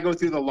 if I go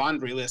through the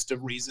laundry list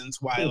of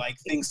reasons why like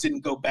things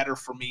didn't go better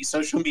for me,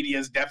 social media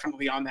is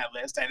definitely on that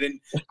list.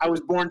 I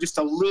was born just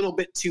a little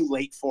bit too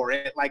late for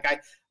it. Like,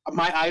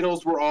 my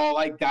idols were all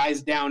like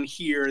guys down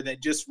here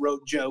that just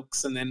wrote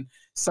jokes and then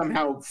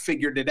somehow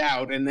figured it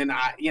out, and then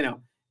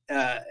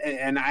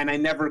and I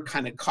never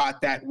kind of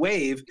caught that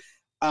wave.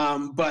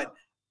 But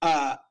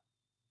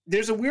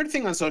there's a weird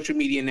thing on social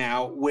media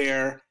now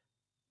where,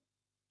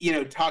 you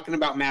know, talking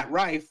about Matt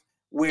Rife,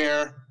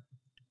 where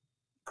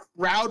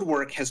crowd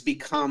work has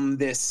become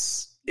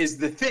is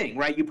the thing,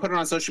 right? You put it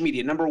on social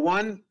media. Number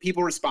one,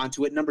 people respond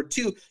to it. Number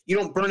two, you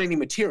don't burn any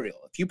material.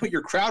 If you put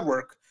your crowd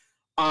work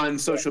on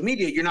social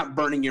media, you're not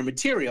burning your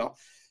material.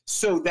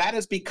 So that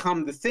has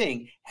become the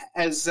thing.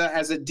 As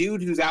a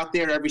dude who's out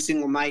there every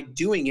single night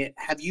doing it,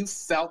 have you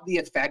felt the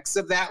effects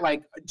of that?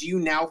 Like, do you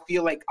now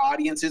feel like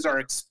audiences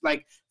are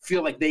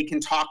feel like they can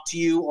talk to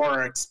you or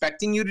are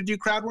expecting you to do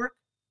crowd work?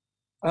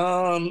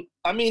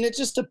 I mean, it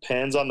just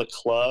depends on the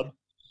club.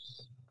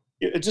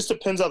 It just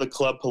depends how the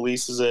club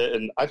polices it.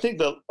 And I think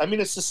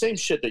it's the same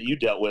shit that you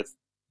dealt with.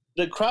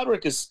 The crowd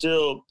work is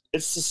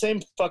it's the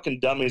same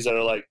fucking dummies that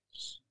are like,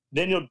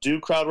 then you'll do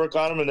crowd work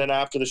on them, and then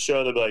after the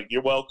show, they'll be like,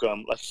 "You're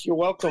welcome." Like, you're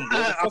welcome.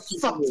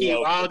 Fuck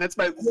you. Oh, that's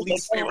my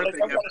least favorite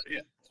thing ever.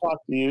 Yeah. Talk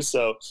to you.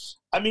 So,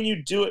 I mean,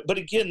 you do it, but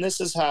again, this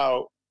is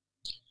why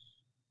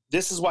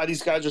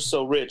these guys are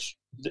so rich.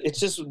 It's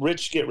just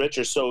rich get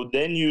richer. So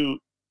then you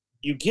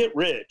get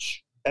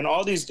rich, and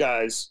all these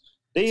guys,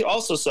 they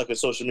also suck at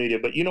social media.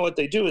 But you know what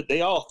they do?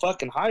 They all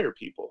fucking hire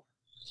people.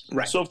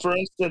 Right. So, for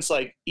instance,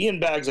 like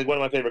Ian Baggs, like one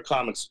of my favorite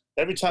comics.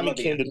 Every time he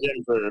came to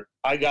Denver,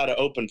 I got to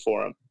open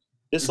for him.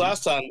 This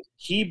last time,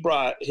 he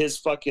brought his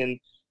fucking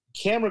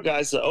camera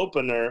guys the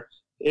opener,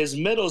 his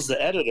middle's the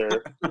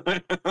editor.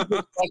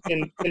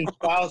 Fucking can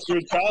plow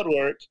through crowd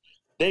work.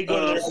 They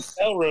go to their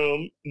hotel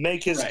room,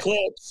 make his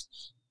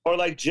clips. Or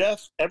like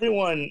Jeff,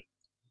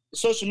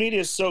 social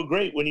media is so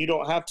great when you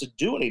don't have to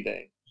do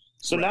anything.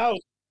 So now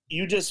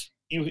you just,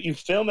 you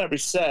film every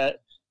set,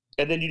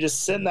 and then you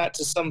just send that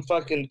to some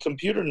fucking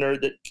computer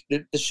nerd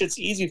that the shit's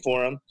easy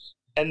for him.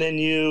 And then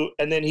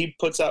he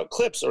puts out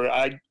clips. Or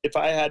if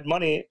I had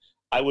money,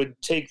 I would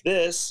take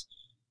this,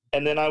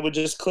 and then I would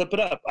just clip it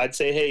up. I'd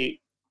say,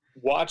 hey,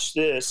 watch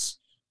this.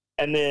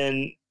 And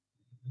then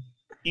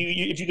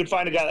if you can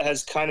find a guy that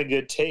has kind of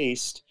good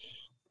taste,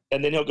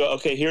 and then he'll go,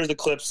 okay, here's the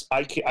clips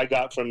I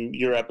got from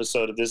your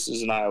episode of This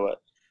Is in Iowa.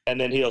 And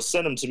then he'll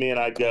send them to me, and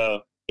I'd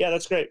go, yeah,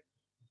 that's great.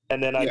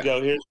 And then I'd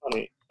go, here's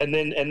money. And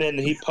then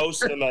he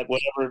posts them at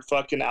whatever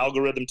fucking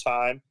algorithm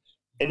time.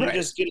 And you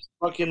just get to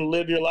fucking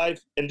live your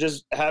life and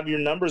just have your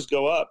numbers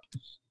go up.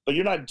 But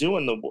you're not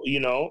doing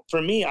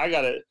for me,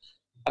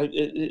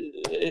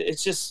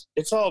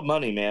 it's all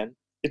money, man.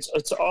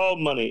 It's all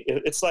money.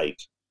 It's like,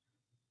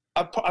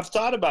 I've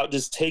thought about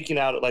just taking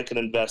out like an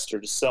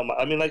investor to sell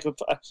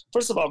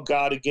first of all,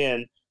 God,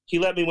 again, he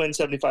let me win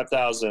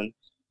 75,000.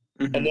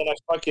 And then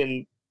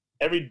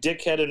every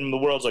dickhead in the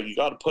world's like, you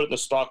got to put it in the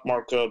stock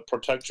market,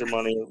 protect your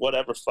money, or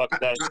whatever, fuck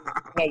that.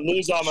 I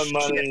lose all my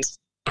money,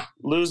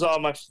 lose all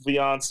my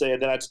fiance, and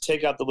then I have to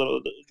take out the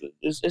little,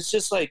 it's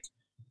just like,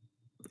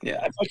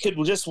 Yeah. If I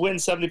could just win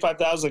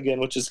 75,000 again,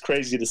 which is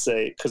crazy to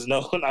say, because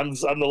no one, I'm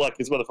the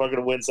luckiest motherfucker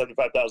to win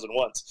 75,000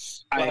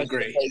 once. I But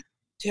agree. like,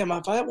 damn,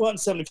 if I won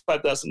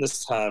 75,000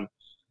 this time,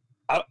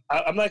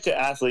 I'm like an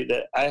athlete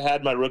that I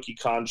had my rookie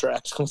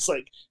contract. I was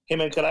like, hey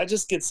man, could I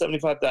just get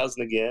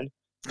 75,000 again?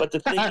 But the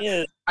thing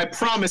is, I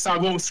promise I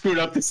won't screw it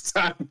up this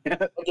time.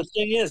 but the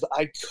thing is,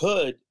 I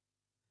could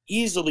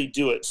easily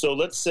do it. So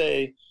let's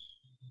say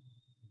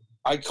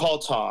I call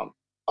Tom.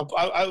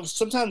 I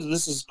sometimes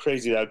this is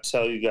crazy. I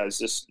tell you guys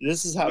this.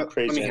 This is how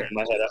crazy I am in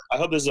my head. I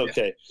hope this is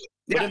okay.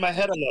 Yeah. But in my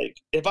head, I'm like,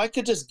 if I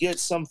could just get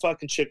some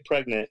fucking chick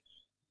pregnant,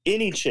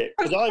 any chick,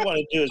 because all I want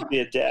to do is be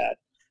a dad.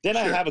 Then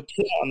I have a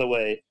kid on the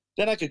way.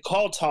 Then I could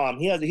call Tom.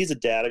 He's a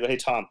dad. I go, hey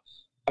Tom,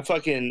 I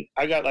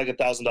got like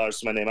 $1,000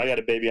 to my name. I got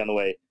a baby on the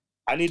way.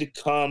 I need to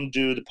come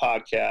do the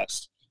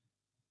podcast.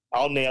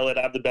 I'll nail it.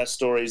 I have the best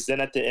stories. Then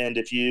at the end,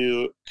 if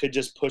you could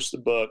just push the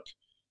book,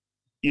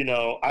 you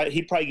know,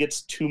 he probably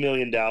gets 2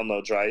 million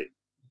downloads, right?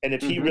 And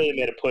if he really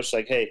made a push,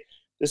 like, hey,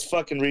 this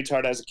fucking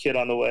retard has a kid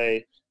on the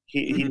way.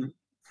 He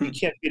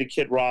can't feed a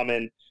kid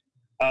ramen.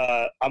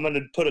 I'm going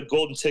to put a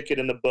golden ticket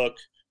in the book.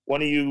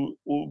 One of you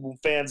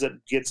fans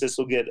that gets this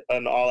will get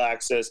an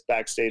all-access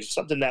backstage,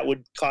 something that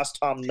would cost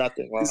Tom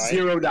nothing. Right?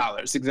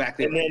 $0,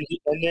 exactly.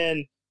 And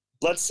then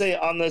let's say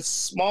on the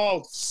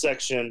small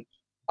section,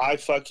 I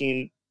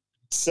fucking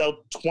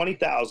sell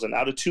 20,000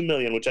 out of 2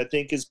 million, which I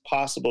think is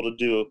possible to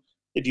do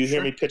if you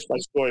hear me pitch my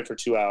story for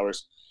 2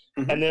 hours.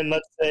 And then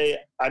let's say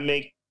I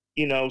make,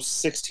 you know,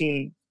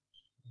 $16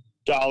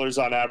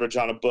 on average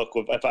on a book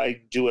if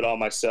I do it all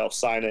myself,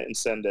 sign it and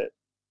send it.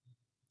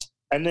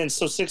 And then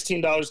so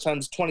 $16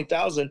 times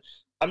 20,000,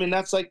 I mean,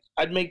 that's like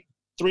I'd make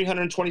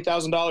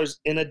 $320,000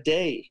 in a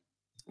day.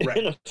 Right.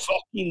 In a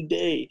fucking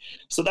day.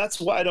 So that's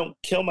why I don't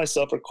kill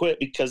myself or quit,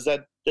 because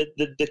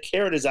the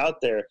carrot is out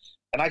there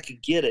and I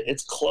could get it.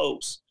 It's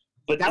close.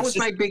 But that was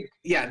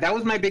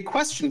my big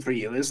question for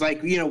you, is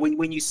like, you know,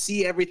 when you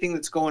see everything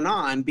that's going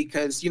on,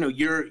 because, you know,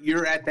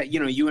 you're at that, you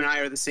know, you and I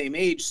are the same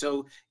age.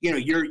 So, you know,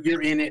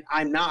 you're in it.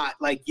 I'm not.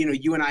 Like, you know,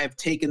 you and I have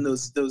taken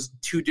those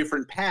two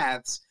different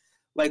paths.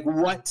 Like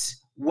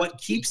what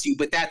keeps you?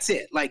 But that's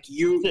it. Like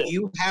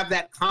you have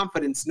that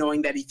confidence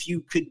knowing that if you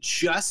could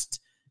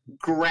just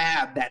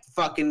grab that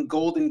fucking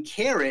golden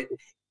carrot,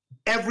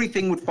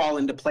 everything would fall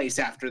into place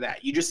after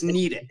that. You just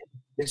need it.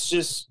 It's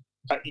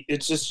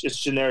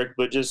generic,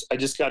 but I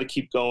just got to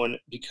keep going,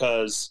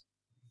 because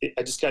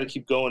I just got to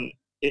keep going.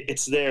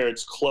 It's there.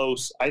 It's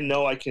close. I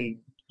know I can.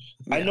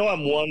 Yeah. I know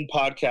I'm one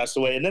podcast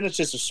away, and then it's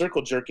just a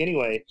circle jerk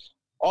anyway.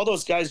 All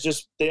those guys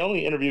they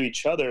only interview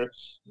each other.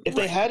 If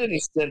they had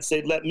any sense,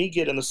 they'd let me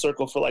get in the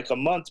circle for like a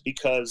month,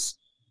 because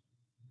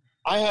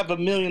I have a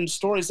million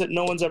stories that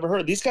no one's ever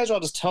heard. These guys are all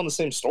just telling the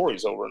same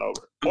stories over and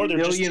over. Or they're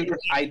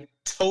I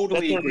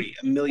totally agree.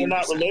 They're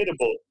not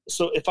relatable.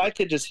 So if I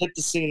could just hit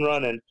the scene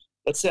running,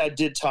 let's say I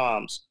did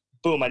Tom's,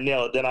 boom, I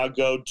nail it. Then I'll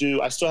go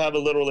I still have a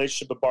little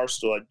relationship with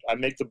Barstool. I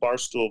make the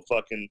Barstool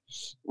fucking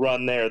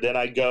run there. Then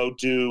I go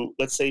do,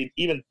 let's say,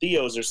 even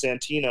Theo's or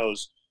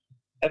Santino's.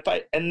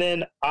 And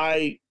then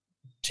I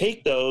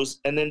take those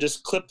and then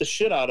just clip the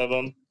shit out of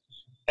them.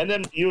 And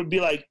then you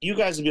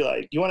guys would be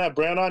like, you want to have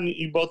Brandt on?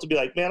 You both would be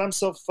like, man, I'm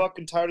so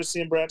fucking tired of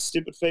seeing Brandt's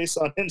stupid face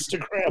on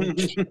Instagram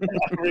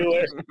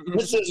everywhere.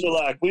 This is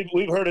relax.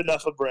 We've heard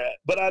enough of Brandt.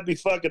 But I'd be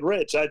fucking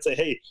rich. I'd say,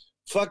 hey,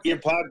 fuck your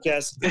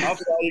podcast. I'll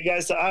fly you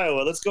guys to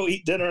Iowa. Let's go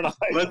eat dinner in Iowa.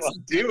 Let's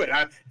do it.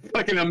 I'm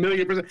fucking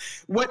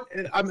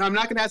 1,000,000%. I'm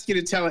not going to ask you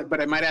to tell it,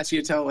 but I might ask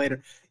you to tell it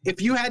later. If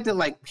you had to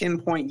like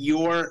pinpoint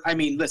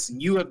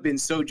listen, you have been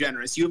so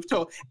generous. You have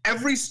told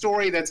every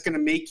story that's going to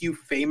make you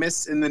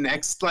famous in the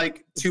next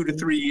like 2 to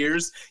 3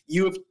 years.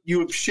 You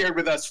have shared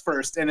with us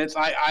first, and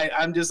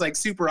I'm just like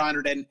super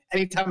honored. And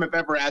anytime I've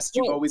ever asked,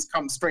 you've always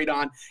come straight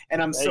on,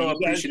 and I'm so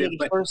appreciative.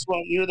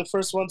 You're the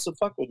first one to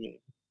fuck with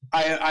me.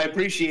 I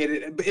appreciate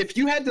it. But if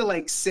you had to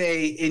like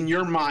say in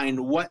your mind,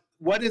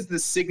 what is the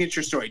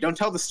signature story? Don't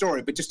tell the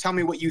story, but just tell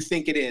me what you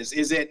think it is.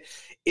 Is it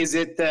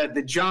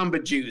the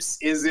Jamba Juice?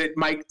 Is it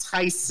Mike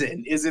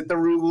Tyson? Is it the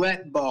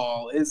roulette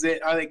ball? Is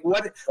it like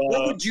what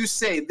would you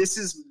say? This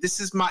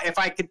is my, if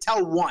I could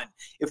tell one,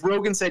 if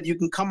Rogan said you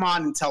can come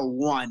on and tell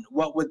one,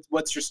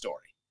 what's your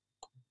story?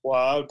 Well,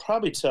 I would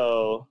probably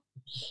tell,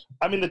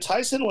 I mean, the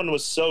Tyson one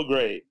was so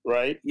great,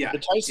 right? Yeah. The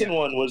Tyson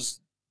one was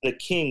the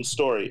king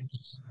story.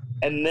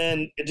 And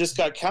then it just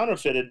got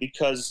counterfeited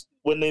because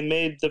when they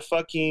made the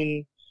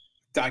fucking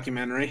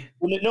documentary.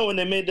 When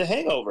they made The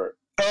Hangover.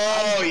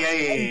 Oh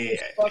yeah.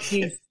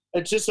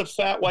 It's just a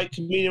fat white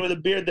comedian with a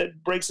beard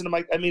that breaks into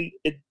my. I mean,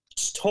 it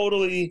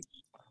totally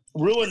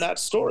ruined that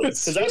story,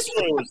 because that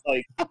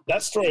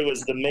story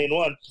was the main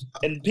one,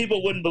 and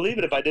people wouldn't believe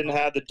it if I didn't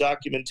have the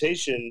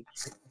documentation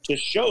to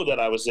show that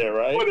I was there,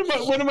 right? One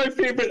of my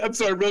favorite, I'm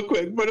sorry, real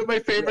quick, one of my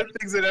favorite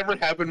things that ever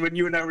happened when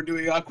you and I were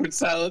doing Awkward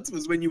Silence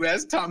was when you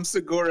asked Tom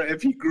Segura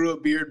if he grew a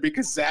beard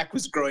because Zach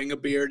was growing a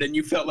beard, and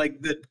you felt like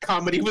the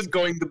comedy was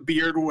going the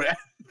beard route.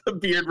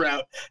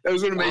 That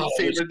was one of my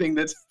favorite things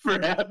that's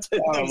ever happened.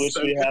 I wish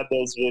we had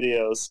those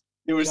videos.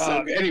 It was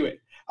so good. Anyway,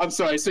 I'm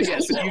sorry. So yeah,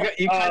 so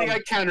you kind of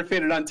got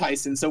counterfeited on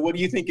Tyson. So what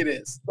do you think it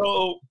is?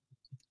 So,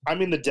 I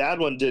mean, the dad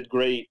one did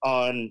great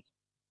on.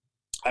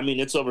 I mean,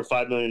 it's over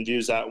 5 million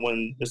views. That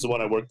one is the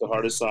one I worked the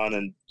hardest on,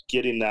 and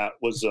getting that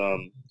was,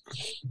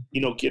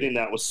 getting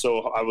that was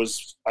so. I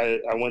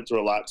went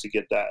through a lot to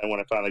get that, and when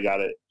I finally got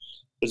it, it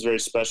was very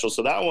special.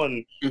 So that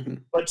one,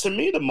 but to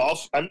me, the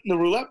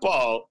roulette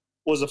ball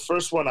was the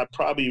first one I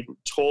probably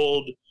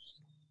told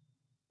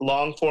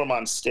long form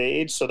on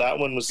stage. So that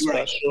one was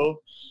special. Right.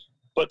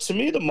 But to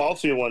me, the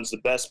Mafia one's the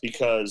best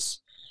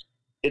because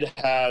it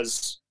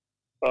has.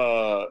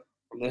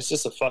 It's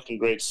just a fucking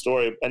great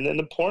story. And then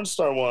the porn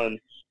star one,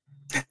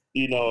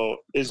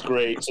 is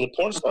great. So the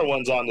porn star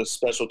one's on this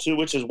special too,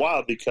 which is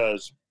wild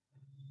because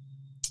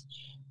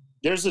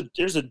there's a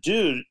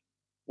dude.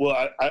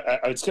 Well,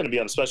 it's going to be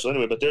on the special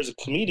anyway, but there's a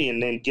comedian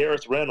named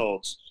Gareth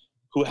Reynolds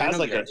who has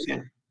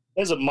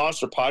has a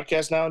monster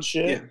podcast now and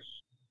shit. Yeah.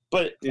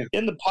 But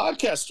in the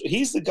podcast,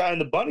 he's the guy in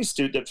the bunny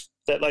suit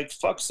that like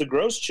fucks the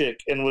gross chick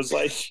and was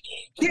like,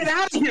 "Get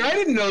out of here! I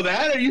didn't know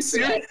that. Are you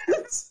serious?"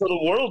 So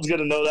the world's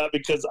gonna know that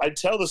because I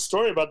tell the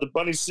story about the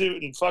bunny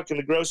suit and fucking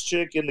the gross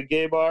chick in the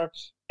gay bar.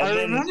 And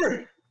I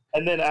remember.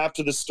 And then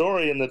after the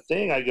story and the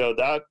thing, I go,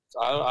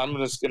 I'm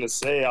just gonna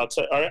say,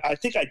 I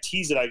think I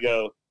tease it. I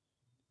go,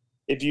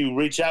 if you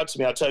reach out to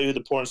me, I'll tell you who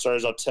the porn star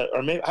is. Or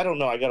maybe I don't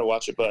know. I gotta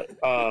watch it, but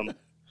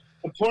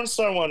the porn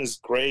star one is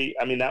great.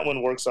 I mean, that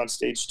one works on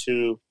stage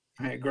too.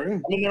 I agree. I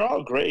mean, they're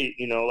all great,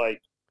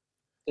 like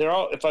they're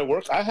all, if I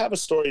work, I have a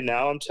story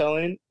now I'm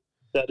telling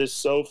that is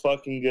so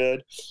fucking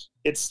good.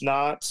 It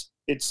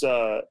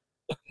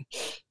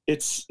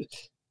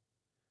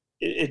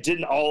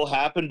didn't all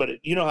happen, but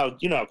you know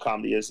how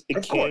comedy is.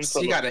 It came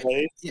from a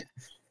place. Yeah.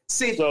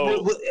 See,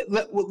 so,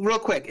 real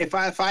quick, if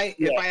I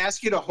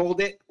ask you to hold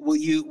it, will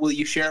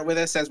you share it with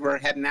us as we're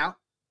heading out?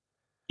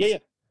 Yeah.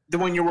 The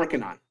one you're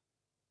working on.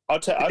 I'll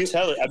tell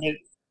it. I mean,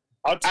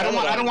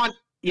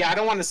 I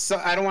don't want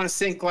to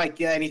sync like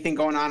anything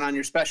going on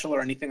your special or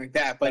anything like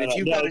that. But if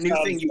you've got a new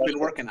thing you've been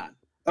working on,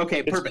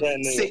 okay, perfect.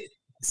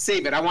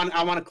 Save it. I want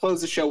to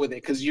close the show with it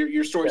because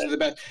your stories are the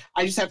best.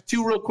 I just have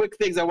two real quick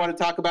things I want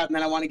to talk about, and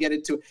then I want to get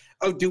into it.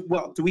 Oh, do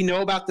we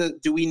know about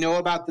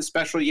the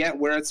special yet?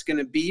 Where it's going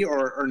to be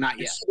or not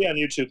yet? It'll be on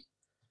YouTube.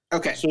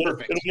 Okay, so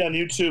perfect. It'll be on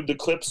YouTube.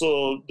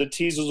 The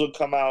teasers will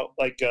come out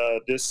like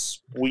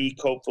this week,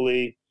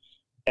 hopefully,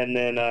 and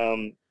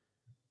then.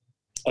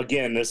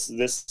 Again, this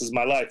is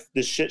my life.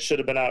 This shit should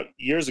have been out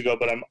years ago,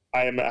 but I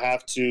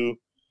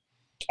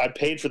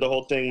paid for the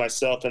whole thing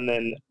myself, and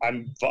then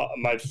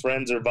my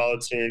friends are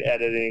volunteering,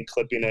 editing,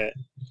 clipping it.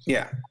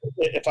 Yeah.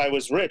 If I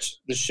was rich,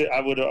 the shit I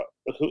would.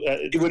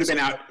 It would have been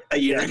out a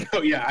year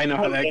ago. Yeah, I know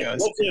how that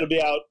goes. Hopefully, it'll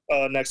be out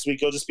next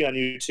week. It'll just be on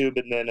YouTube,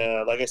 and then,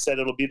 like I said,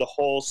 it'll be the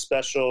whole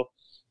special.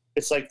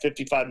 It's like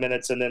 55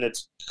 minutes, and then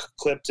it's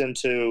clipped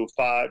into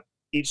 5.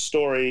 Each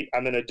story,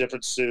 I'm in a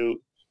different suit,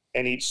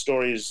 and each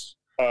story's.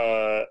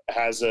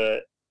 Has a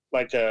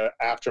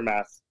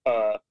aftermath,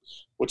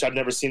 which I've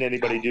never seen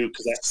anybody do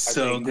because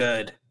so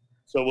good.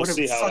 So we'll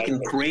see how.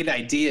 Fucking great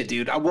idea,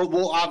 dude.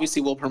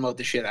 We'll promote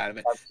the shit out of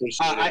it. I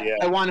appreciate it.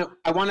 I want to.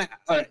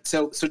 All right.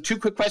 So 2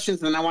 quick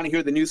questions, and then I want to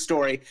hear the news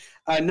story.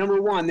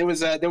 Number 1, there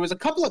was a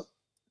couple of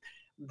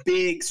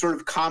big sort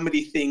of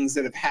comedy things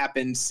that have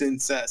happened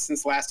since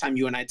last time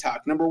you and I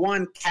talked. Number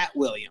 1, Cat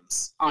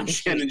Williams on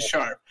Shannon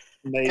Sharp.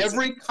 Amazing.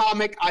 Every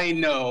comic I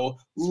know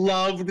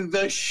loved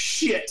the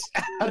shit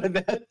out of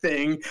that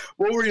thing.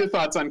 What were your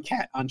thoughts on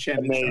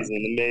Shannon?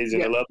 Amazing.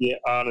 Yeah. I love the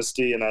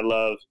honesty, and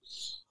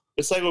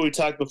it's like what we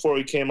talked before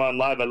we came on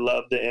live. I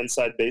love the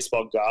inside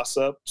baseball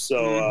gossip.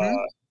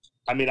 So,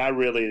 I mean,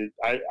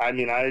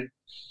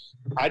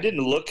 I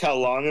didn't look how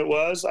long it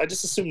was. I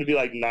just assumed it'd be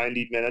like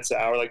 90 minutes, an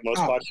hour, like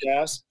most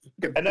podcasts.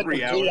 And then the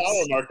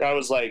 3-hour mark, I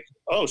was like,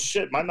 "Oh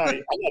shit, my night!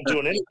 I'm not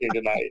doing anything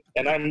tonight."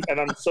 And I'm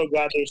so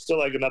glad there's still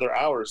like another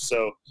hour.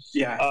 So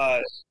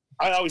yeah,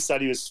 I always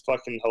thought he was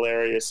fucking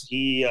hilarious.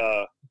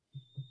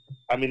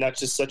 That's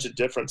just such a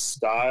different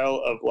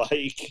style of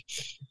like.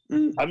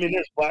 I mean,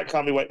 there's black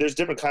comedy, white. There's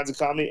different kinds of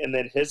comedy, and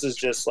then his is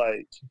just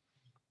like.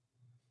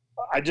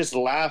 I just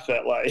laugh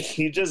at like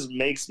he just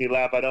makes me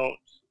laugh. I don't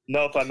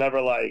know if I'm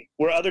ever like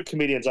where other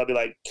comedians I'll be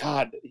like,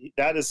 God,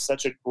 that is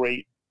such a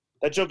great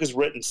that joke is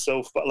written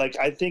so like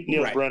I think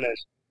Neil Brennan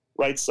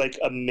writes like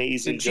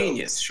amazing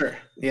genius jokes. Sure,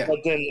 yeah, but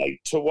then like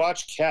to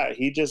watch Cat,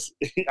 he just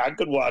I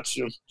could watch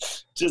him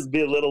just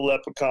be a little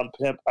leprechaun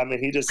pimp. I mean,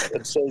 he just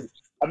so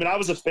I mean I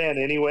was a fan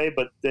anyway,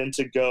 but then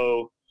to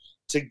go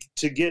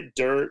to get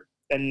dirt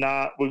and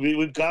not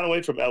we've gone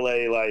away from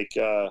LA like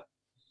I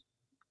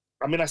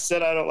mean I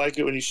said I don't like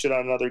it when you shit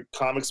on other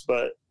comics,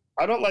 but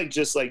I don't like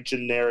just like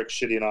generic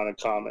shitting on a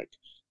comic.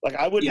 Like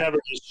I would never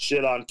just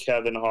shit on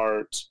Kevin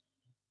Hart.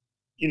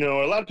 A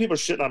lot of people are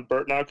shitting on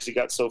Bert now because he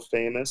got so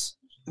famous.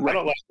 Right. I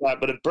don't like that.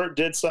 But if Bert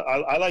did so,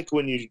 I like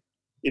when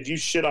if you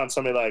shit on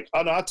somebody like,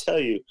 oh no, I'll tell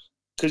you.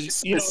 Because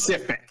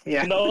specific.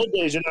 Yeah. In the old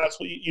days,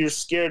 you're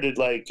scared to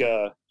like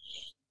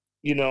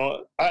you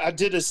know, I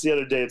did this the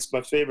other day. It's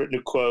my favorite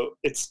new quote.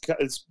 It's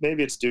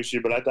maybe it's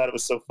douchey, but I thought it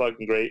was so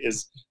fucking great.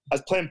 Is I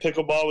was playing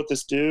pickleball with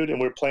this dude, and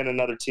we were playing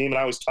another team, and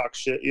I always talk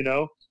shit, you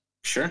know.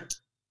 Sure.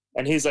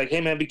 And he's like,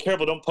 "Hey man, be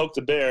careful, don't poke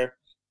the bear."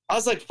 I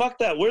was like, "Fuck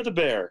that, we're the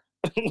bear."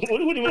 what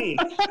do you mean?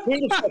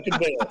 We're the fucking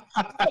bear.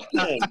 Fuck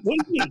him. What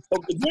do you mean?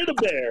 We're the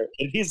bear.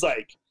 And he's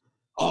like,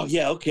 "Oh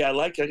yeah, okay, I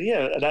like it."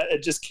 Yeah, and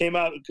it just came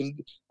out because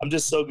I'm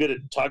just so good at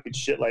talking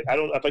shit. Like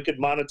if I could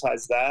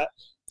monetize that,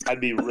 I'd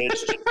be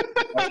rich.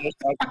 Talking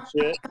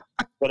shit.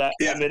 But I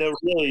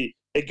mean,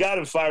 it got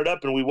him fired up,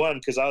 and we won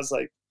because I was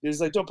like, he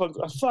was like, "Don't poke.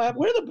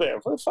 We're the bear.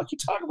 What the fuck you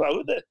talking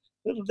about?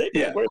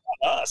 They worry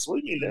about us.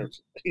 What do you mean they're,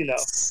 you know?"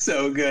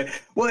 So good.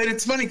 Well, and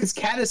it's funny because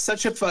Cat is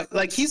such a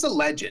like he's a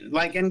legend.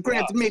 Like, and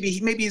granted, maybe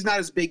he's not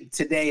as big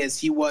today as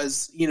he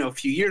was, you know, a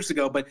few years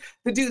ago. But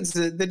the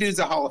dude's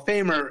a Hall of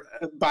Famer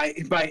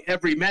by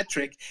every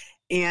metric.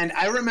 And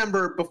I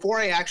remember before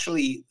I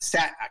actually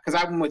sat,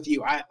 because I'm with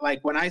you.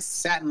 When I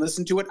sat and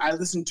listened to it, I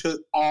listened to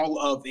all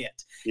of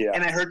it. Yeah.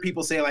 And I heard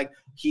people say like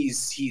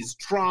he's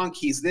drunk,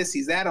 he's this,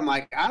 he's that. I'm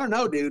like, I don't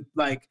know, dude.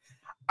 Like,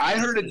 I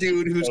heard a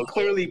dude who's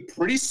clearly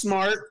pretty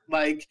smart.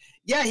 Like,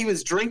 yeah, he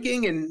was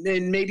drinking and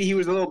maybe he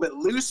was a little bit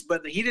loose,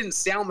 but he didn't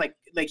sound like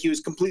he was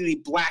completely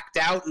blacked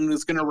out and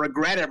was going to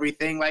regret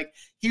everything. Like,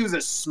 he was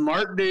a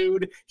smart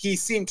dude. He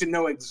seemed to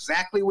know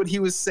exactly what he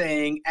was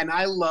saying, and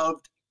I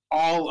loved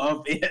all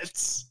of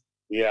it.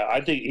 Yeah, I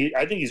think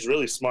he's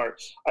really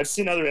smart. I've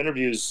seen other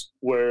interviews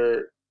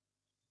where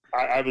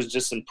I was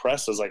just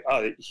impressed. I was like,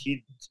 oh,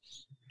 he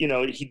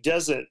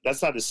doesn't.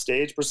 That's not his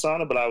stage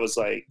persona, but I was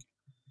like,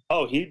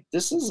 oh, he's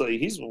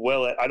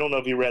well. I don't know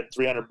if he read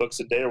 300 books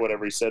a day or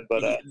whatever he said,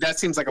 but that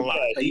seems like a lot.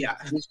 Yeah,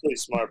 he's pretty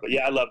smart. But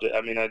yeah, I loved it. I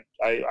mean,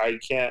 I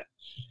can't.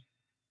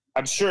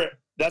 I'm sure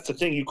that's the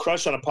thing. You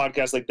crush on a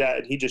podcast like that,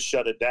 and he just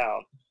shut it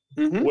down.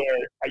 Mm-hmm.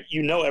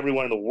 Where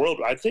everyone in the world.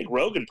 I think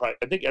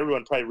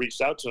everyone probably reached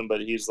out to him, but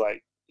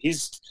that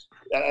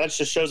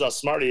just shows how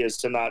smart he is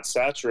to not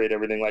saturate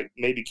everything. Like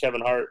maybe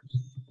Kevin Hart,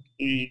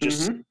 he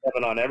just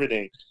Kevin on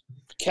everything.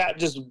 Cat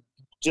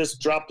just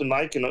dropped the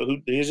mic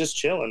and he was just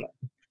chilling.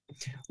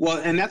 Well,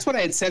 and that's what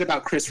I had said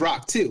about Chris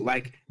Rock too.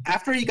 Like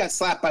after he got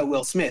slapped by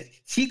Will Smith,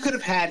 he could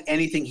have had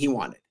anything he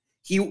wanted.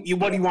 What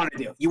do you want to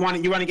do? You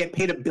want to get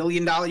paid $1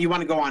 billion? You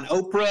want to go on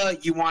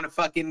Oprah? You want to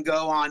fucking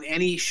go on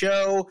any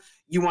show?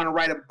 You want to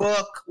write a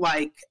book?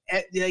 Like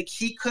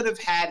he could have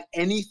had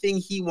anything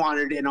he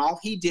wanted, and all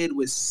he did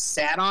was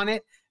sat on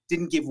it,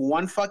 didn't give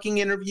one fucking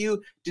interview,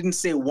 didn't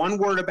say one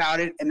word about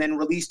it, and then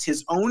released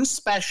his own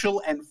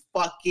special and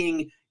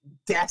fucking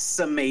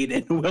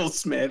decimated Will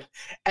Smith.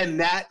 And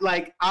that,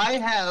 like, I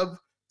have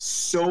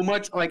so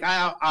much, like,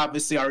 I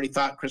obviously already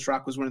thought Chris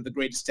Rock was one of the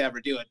greatest to ever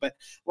do it, but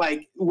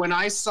like when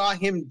I saw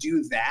him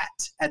do that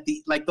at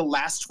the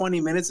last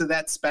 20 minutes of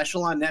that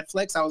special on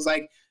Netflix, I was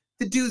like,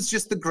 the dude's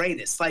just the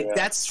greatest. Like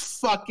that's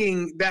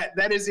fucking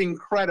that is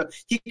incredible.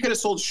 He could have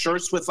sold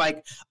shirts with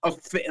like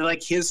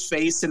his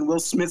face and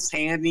Will Smith's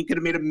hand, and he could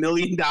have made $1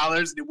 million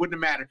and it wouldn't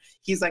have mattered.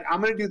 He's like,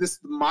 I'm gonna do this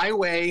my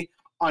way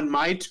on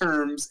my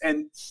terms,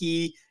 and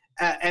he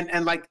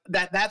and like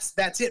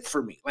that's it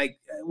for me. Like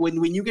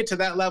when you get to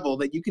that level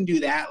that you can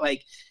do that,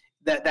 like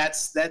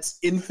that's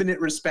infinite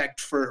respect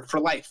for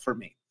life for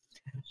me.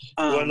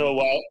 You want to know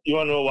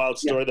a wild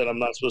story that I'm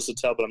not supposed to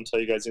tell, but I'm gonna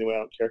tell you guys anyway. I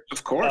don't care.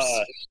 Of course.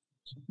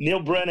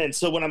 Neil Brennan.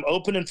 So when I'm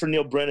opening for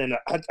Neil Brennan,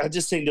 I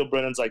just think Neil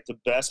Brennan's like the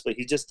best, but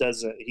he just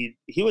doesn't.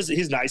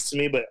 He's nice to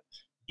me, but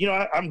you know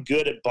I'm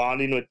good at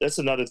bonding with. That's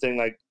another thing.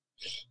 Like,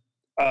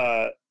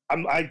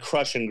 I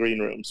crush in green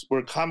rooms.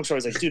 Where comics are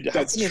always like, dude,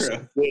 that's true.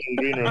 So good in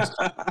green rooms.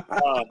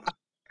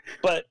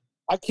 But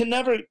I can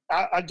never.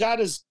 I got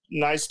as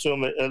nice to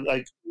him,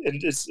 like,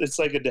 and it's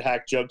like a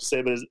hack joke to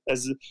say, but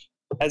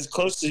as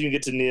close as you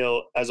get to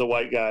Neil as a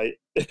white guy,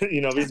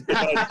 you know, he's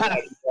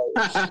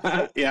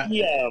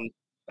yeah.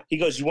 He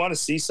goes, "You want to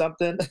see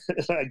something?"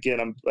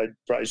 Again, I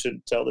probably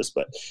shouldn't tell this,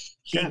 but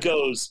he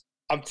goes,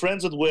 "I'm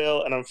friends with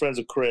Will and I'm friends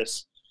with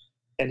Chris."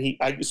 And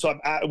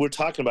we're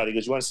talking about it. He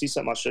goes, "You want to see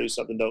something? I'll show you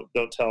something.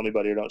 Don't tell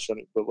anybody or don't show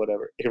me, but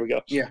whatever." Here we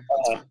go. Yeah.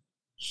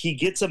 He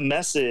gets a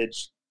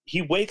message.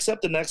 He wakes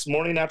up the next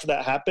morning after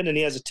that happened, and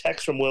he has a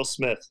text from Will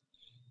Smith.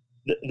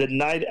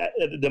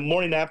 The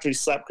morning after he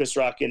slapped Chris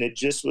Rock, and it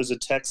just was a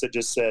text that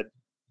just said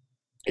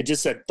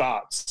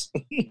thoughts.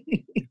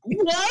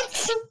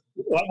 What?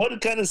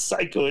 What kind of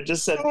psycho? It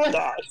just said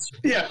thoughts.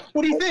 Yeah.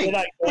 What do you think?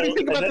 What do you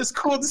think about this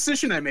cool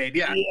decision I made?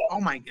 Yeah.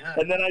 Oh my God.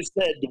 And then I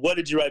said, "What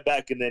did you write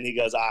back?" And then he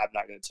goes, "I'm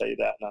not going to tell you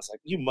that." And I was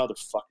like, "You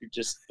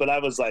motherfucker!" But I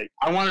was like,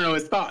 I want to know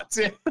his thoughts.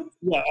 Yeah.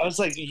 Yeah. I was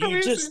like,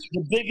 "You just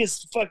the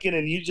biggest fucking,"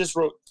 and you just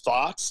wrote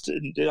thoughts.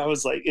 And I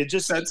was like, "It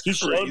just." He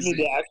showed me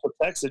the actual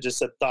text. It just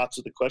said thoughts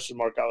with a question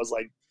mark. I was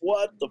like,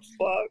 "What the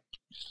fuck?"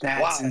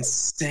 That's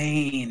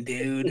insane,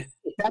 dude.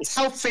 That's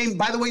how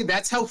By the way,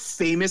 that's how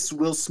famous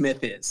Will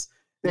Smith is.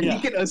 That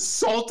he can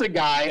assault a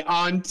guy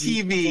on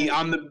TV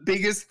on the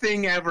biggest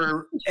thing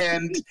ever,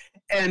 and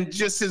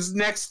just his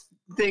next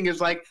thing is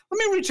like, let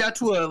me reach out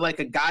to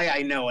a guy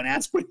I know and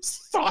ask what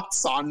his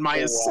thoughts on my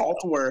assault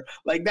were.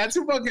 Like, that's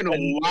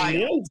fucking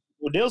wild.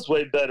 Neil's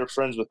way better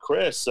friends with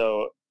Chris,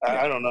 so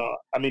I don't know.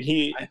 I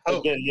mean,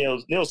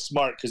 Neil's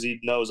smart because he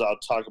knows I'll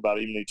talk about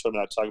it, even though he told me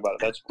not to talk about it.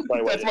 That's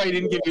probably why he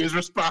didn't give you his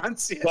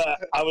response. Yeah. But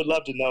I would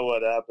love to know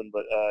what happened.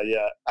 But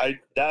I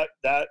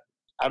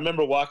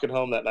remember walking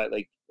home that night,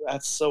 like,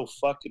 that's so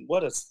fucking,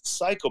 what a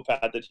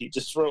psychopath that he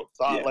just wrote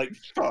thoughts. Like,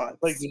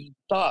 what do you mean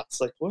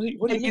thoughts?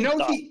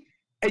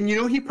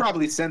 He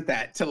probably sent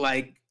that to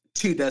like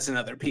 24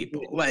 other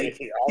people. Like,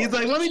 he's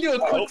like, let me do a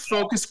quick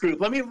focus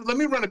group. Let me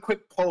run a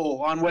quick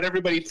poll on what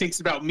everybody thinks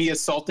about me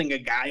assaulting a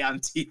guy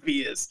on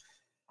TV is.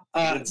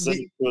 Send it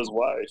to his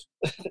wife.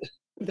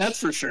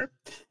 That's for sure.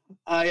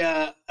 All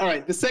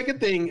right. The second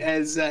thing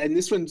is, and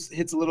this one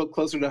hits a little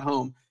closer to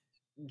home.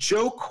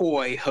 Joe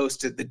Coy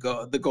hosted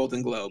the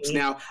Golden Globes. Mm-hmm.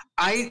 Now,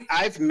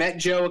 I've met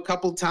Joe a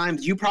couple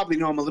times. You probably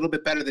know him a little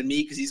bit better than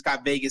me because he's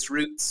got Vegas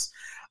roots.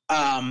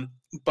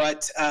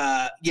 But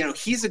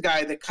he's a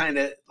guy that kind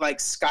of like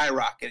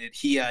skyrocketed.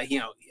 He, I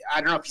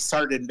don't know if he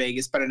started in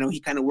Vegas, but I know he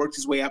kind of worked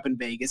his way up in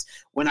Vegas.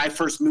 When I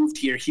first moved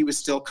here, he was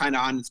still kind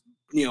of on,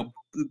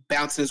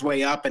 bouncing his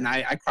way up, and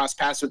I crossed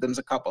paths with him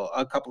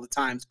a couple of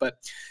times. But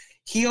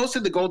he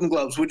hosted the Golden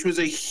Globes, which was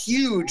a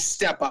huge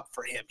step up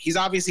for him. He's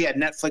obviously had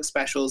Netflix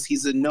specials.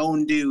 He's a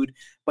known dude,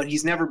 but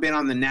he's never been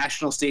on the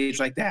national stage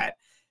like that.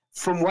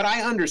 From what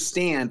I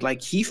understand,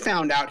 like, he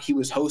found out he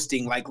was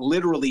hosting like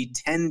literally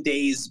 10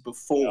 days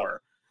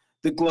before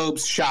the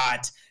Globes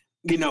shot.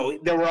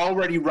 There were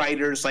already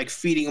writers like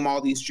feeding him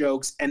all these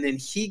jokes, and then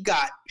he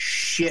got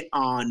shit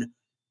on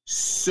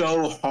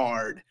so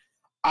hard.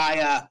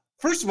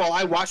 First of all,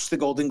 I watched the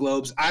Golden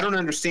Globes. I don't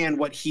understand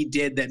what he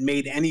did that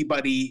made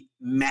anybody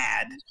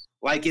mad.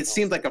 Like, it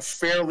seemed like a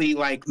fairly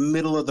like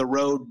middle of the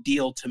road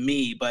deal to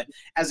me. But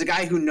as a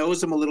guy who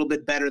knows him a little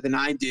bit better than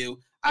I do,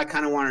 I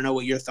kind of want to know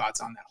what your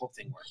thoughts on that whole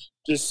thing were.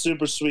 Just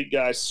super sweet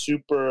guy,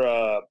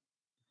 super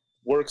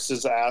works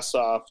his ass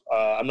off.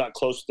 I'm not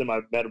close to him.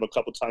 I've met him a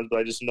couple times, but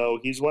I just know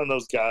he's one of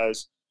those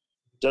guys,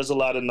 does a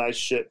lot of nice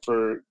shit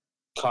for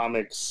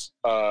comics,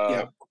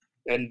 but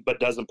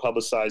doesn't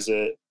publicize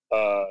it.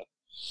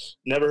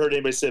 Never heard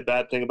anybody say a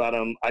bad thing about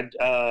him.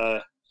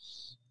 I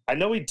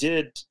know he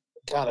did.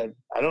 God,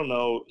 I don't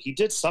know. He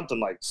did something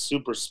like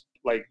super,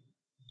 like,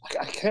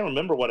 I can't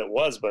remember what it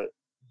was, but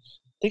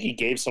I think he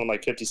gave someone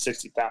like 50,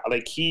 60,000.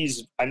 Like,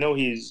 I know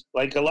he's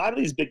like, a lot of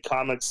these big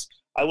comics,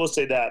 I will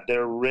say that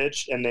they're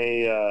rich and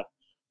they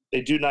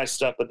do nice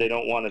stuff, but they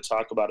don't want to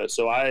talk about it.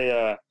 So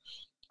I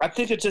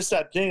think it's just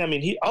that thing. I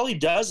mean, all he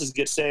does is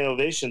get standing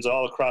ovations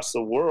all across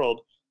the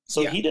world.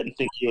 So he didn't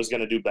think he was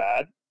going to do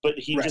bad, but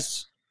he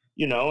just,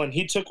 and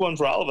he took one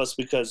for all of us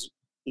because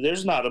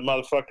there's not a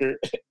motherfucker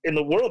in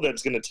the world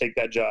that's going to take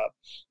that job.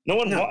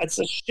 It's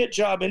a shit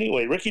job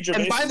anyway. Ricky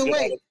Gervais. And by the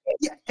way,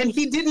 and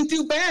he didn't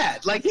do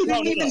bad. Like, he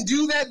didn't even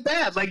do that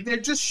bad. Like, they're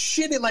just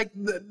shitting. Like,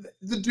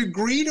 the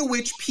degree to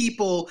which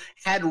people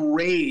had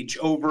rage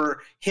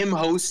over him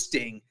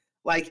hosting,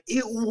 like,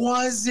 it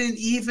wasn't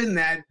even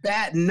that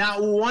bad.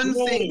 Not one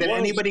thing that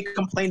anybody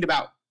complained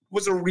about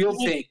was a real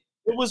thing.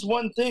 It was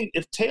one thing.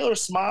 If Taylor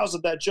smiles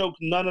at that joke,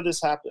 none of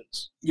this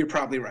happens. You're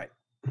probably right.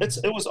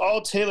 It was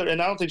all Taylor,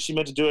 and I don't think she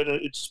meant to do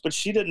it. But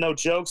she didn't know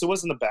jokes. It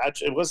wasn't a bad.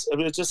 It was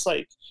just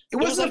like it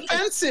was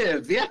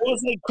offensive. It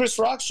was like Chris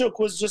Rock's joke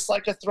was just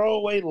like a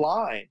throwaway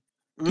line.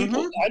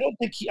 People,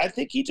 I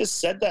think he just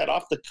said that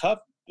off the cuff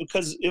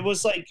because it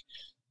was like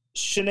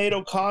Sinead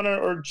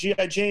O'Connor or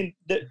G.I. Jane.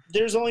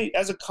 There's only,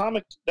 as a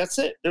comic, that's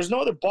it. There's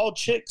no other bald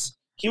chicks.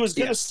 He was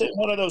gonna sit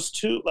one of those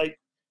two. Like,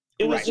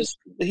 it was just,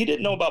 he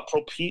didn't know about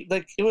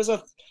like, it was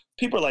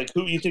people are like,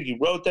 who you think he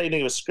wrote that? You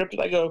think it was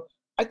scripted? I go,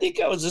 I think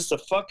that was just a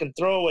fucking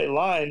throwaway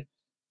line.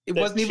 It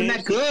wasn't even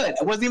that good.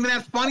 It wasn't even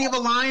that funny of a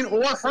line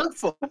or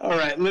hurtful. All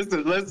right,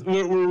 listen.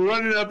 We're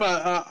running up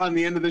on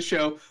the end of the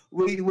show.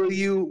 Will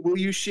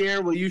you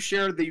share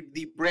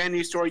the brand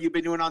new story you've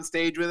been doing on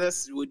stage with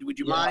us? Would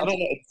you mind? I don't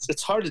know.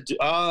 It's hard to do.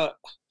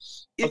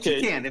 If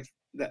you can,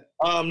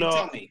 no.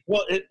 Tell me.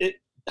 Well,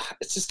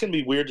 it's just gonna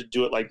be weird to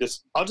do it like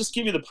this. I'll just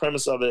give you the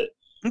premise of it.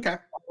 Okay.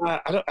 I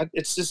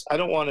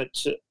don't want it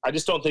to. I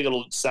just don't think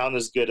it'll sound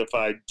as good if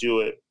I do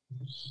it.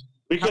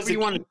 Because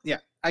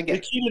I get the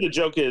key to the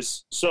joke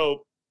is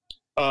so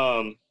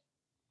I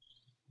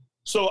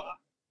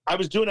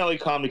was doing LA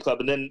Comedy Club,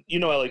 and then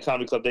LA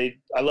Comedy Club.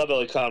 I love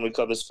LA Comedy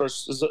Club. That's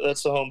the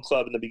home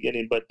club in the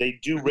beginning, but they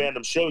do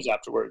random shows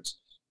afterwards.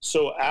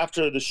 So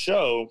after the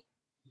show,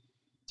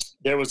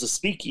 there was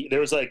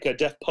like a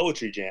deaf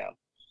poetry jam.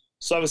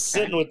 So I was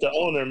sitting with the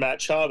owner, Matt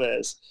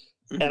Chavez,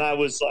 and I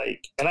was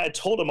like, and I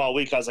told him all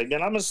week, I was like,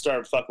 man, I'm gonna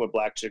start fucking with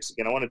black chicks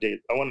again. I want to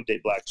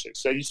date black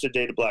chicks. So I used to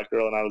date a black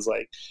girl, and I was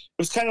like, it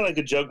was kind of like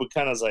a joke, but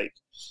kind of like,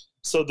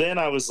 so then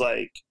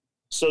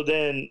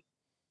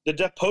the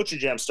Deaf Poetry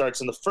Jam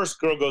starts, and the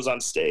first girl goes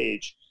on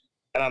stage,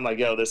 and I'm like,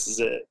 yo, this is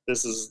it.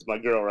 This is my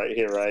girl right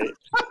here, right?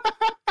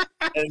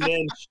 And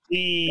then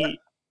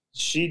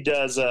she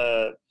does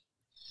a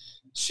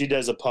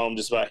poem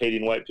just about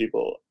hating white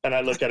people, and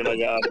I look at him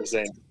and I go, I'm the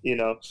same,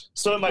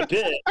 So in my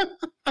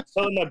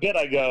bit,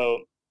 I go,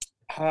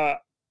 I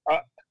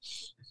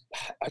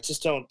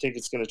just don't think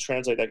it's going to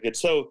translate that good.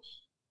 So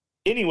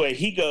anyway,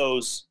 he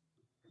goes,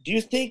 do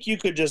you think you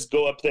could just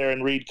go up there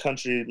and read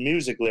country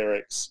music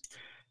lyrics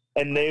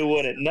and they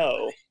wouldn't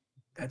know?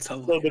 That's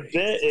hilarious. So the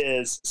bit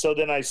is, so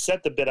then I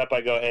set the bit up.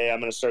 I go, hey, I'm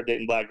going to start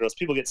dating black girls.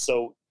 People get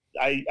so,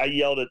 I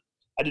yelled at,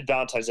 I did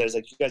Valentine's Day. I was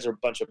like, you guys are a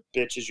bunch of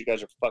bitches. You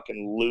guys are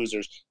fucking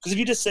losers. Because if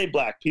you just say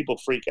black, people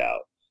freak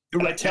out.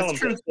 And I tell them,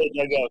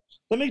 I go,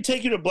 let me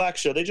take you to a black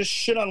show. They just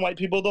shit on white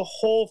people the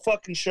whole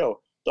fucking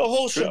show. The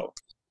whole show.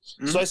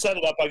 Mm-hmm. So I set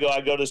it up. I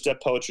go to this Def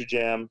Poetry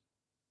Jam.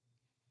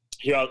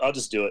 Here, I'll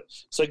just do it.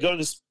 So I go to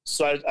this.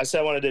 So I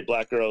said I want to date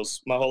black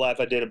girls. My whole life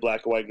I dated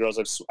black and white girls.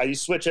 I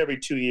switch every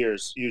 2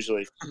 years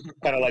usually,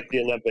 kind of like the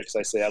Olympics.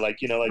 I say I like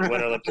like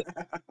Winter Olympics,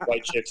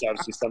 white chicks,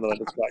 obviously Summer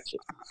Olympics, black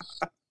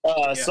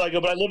chicks. So I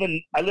go, but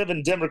I live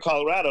in Denver,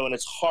 Colorado, and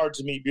it's hard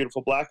to meet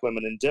beautiful black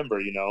women in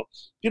Denver.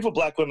 Beautiful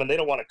black women, they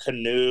don't want to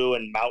canoe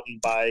and mountain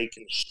bike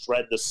and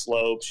shred the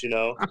slopes.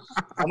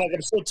 I'm like,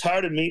 I'm so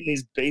tired of meeting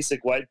these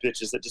basic white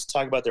bitches that just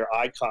talk about their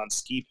icon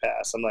ski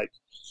pass. I'm like,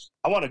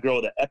 I want a girl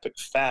with an epic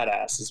fat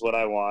ass is what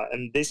I want.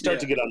 And they start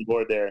to get on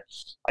board there.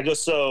 I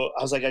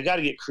was like, I got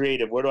to get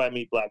creative. Where do I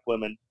meet black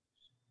women?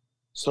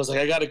 So I was like,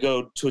 I got to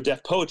go to a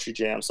Def Poetry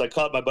Jam. So I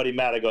called my buddy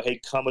Matt. I go,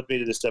 hey, come with me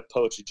to this Def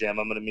Poetry Jam.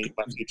 I'm going to meet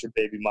my future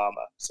baby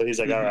mama. So he's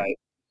like, all right.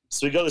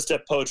 So we go to this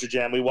Def Poetry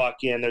Jam. We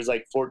walk in. There's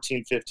like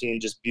 14, 15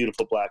 just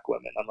beautiful black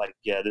women. I'm like,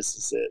 yeah, this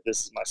is it.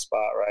 This is my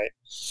spot, right?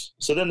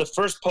 So then the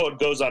first poet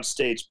goes on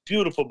stage.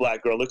 Beautiful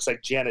black girl. Looks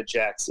like Janet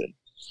Jackson.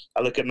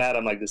 I look at Matt.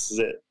 I'm like, this is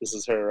it. This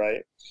is her,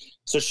 right?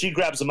 So she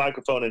grabs the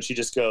microphone and she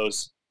just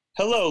goes,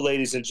 hello,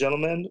 ladies and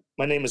gentlemen.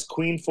 My name is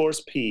Queen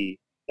Force P,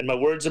 and my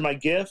words are my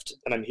gift,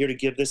 and I'm here to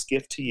give this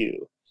gift to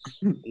you.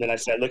 And then I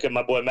said, look at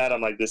my boy Matt.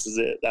 I'm like, this is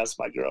it. That's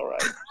my girl,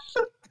 right?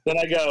 Then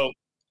I go,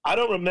 I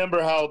don't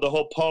remember how the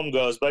whole poem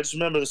goes, but I just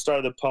remember the start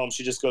of the poem.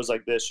 She just goes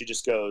like this. She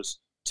just goes,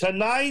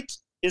 tonight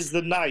is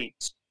the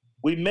night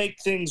we make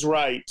things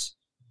right,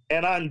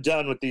 and I'm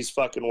done with these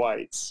fucking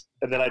whites.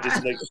 And then I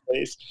just make a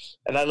face,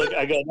 and I look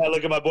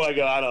at my boy. I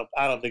go, I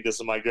don't think this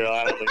is my girl.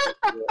 I don't think this is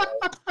my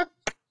girl.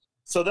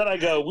 So then I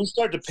go, we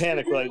start to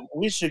panic. We're like,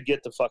 we should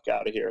get the fuck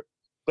out of here.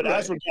 But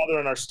as we're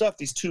gathering our stuff,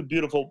 these two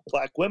beautiful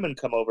black women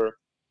come over,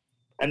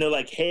 and they're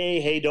like,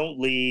 hey, don't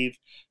leave.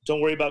 Don't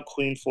worry about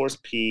Queen Force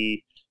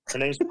P. Her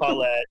name's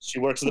Paulette. She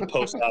works at the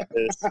post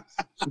office.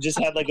 She just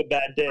had like a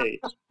bad day.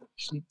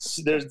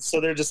 So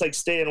they're just like,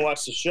 stay and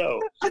watch the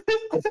show.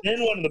 But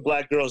then one of the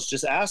black girls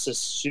just asked us,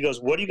 she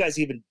goes, what are you guys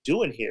even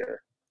doing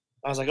here?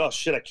 I was like, oh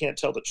shit, I can't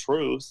tell the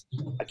truth.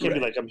 I can't be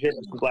like, I'm here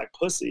for some black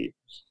pussy.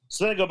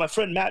 So then I go, my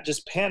friend Matt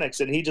just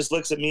panics, and he just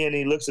looks at me and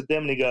he looks at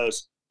them and he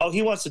goes, oh,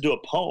 he wants to do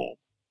a poem.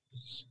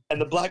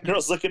 And the black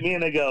girls look at me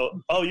and they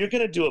go, oh, you're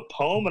going to do a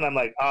poem? And I'm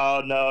like,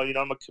 oh, no,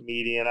 I'm a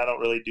comedian. I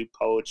don't really do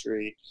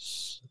poetry.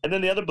 And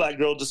then the other black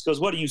girl just goes,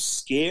 what, are you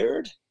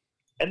scared?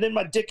 And then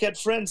my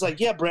dickhead friend's like,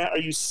 yeah, Brandt, are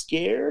you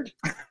scared?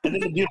 And then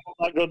the beautiful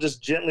black girl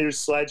just gently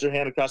slides her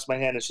hand across my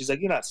hand, and she's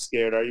like, you're not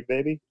scared, are you,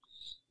 baby?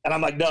 And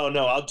I'm like, no,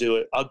 I'll do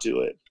it. But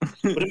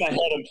in my head,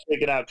 I'm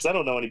freaking out because I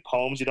don't know any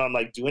poems. I'm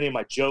like, do any of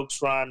my jokes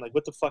rhyme? Like,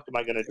 what the fuck am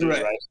I going to do,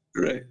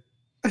 right?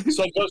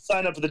 So I go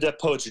sign up for the Def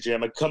Poetry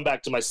Jam. I come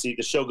back to my seat.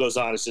 The show goes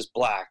on. It's just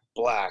black,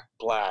 black,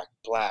 black,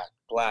 black,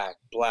 black,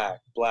 black,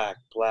 black,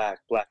 black,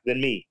 black.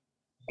 Then me.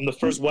 I'm the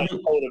first white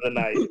poet of the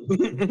night.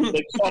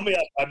 They call me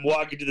up. I'm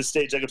walking to the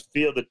stage. I could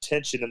feel the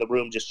tension in the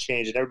room just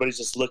change, and everybody's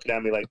just looking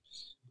at me like,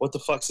 what the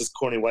fuck's this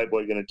corny white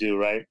boy going to do,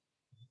 right?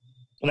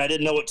 And I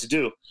didn't know what to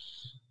do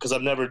because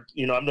I've never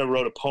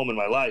wrote a poem in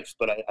my life,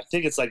 but I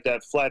think it's like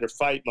that flight or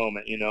fight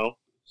moment,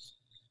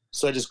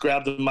 So I just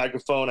grab the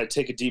microphone, I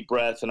take a deep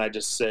breath, and I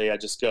just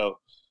go,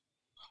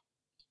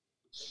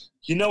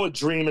 a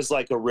dream is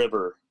like a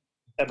river,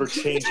 ever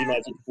changing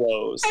as it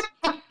flows.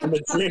 And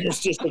the dream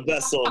is just a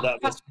vessel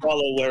that must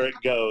follow where it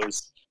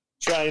goes,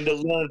 trying to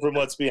learn from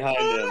what's behind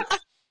him,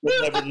 but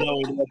never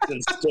knowing what's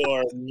in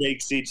store,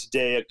 makes each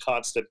day a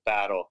constant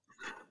battle,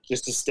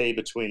 just to stay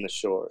between the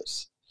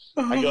shores.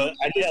 I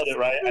nailed it,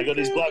 right? I go,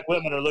 these black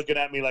women are looking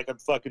at me like I'm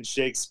fucking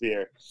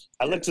Shakespeare.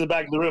 I look to the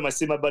back of the room. I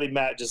see my buddy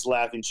Matt just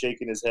laughing,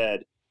 shaking his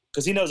head,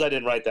 because he knows I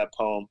didn't write that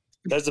poem.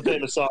 There's a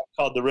famous song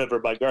called The River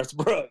by Garth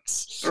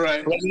Brooks.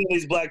 Right.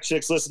 These black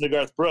chicks listen to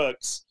Garth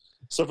Brooks.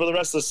 So for the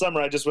rest of the summer,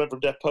 I just went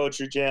from Def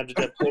Poetry Jam to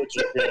Def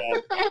Poetry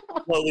Jam,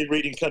 slowly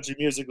reading country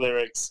music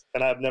lyrics,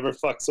 and I've never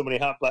fucked so many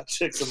hot black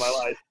chicks in my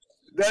life.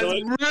 That's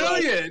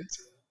brilliant.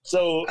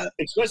 So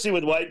especially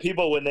with white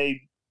people, when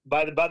they,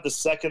 by about the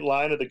second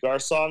line of the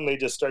Garth song, they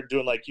just start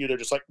doing like you. They're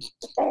just like,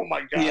 oh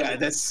my God. Yeah,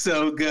 that's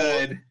so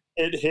good.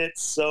 It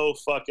hits so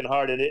fucking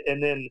hard.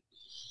 And then,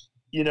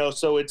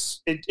 so it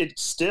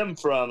stemmed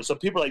from, so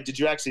people are like, did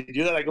you actually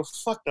do that? I go,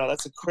 fuck no,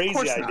 that's a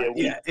crazy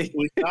idea.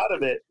 We thought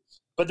of it.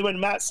 But then when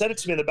Matt said it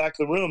to me in the back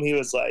of the room, he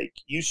was like,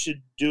 you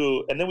should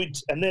do, and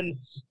then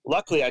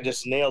luckily I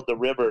just nailed The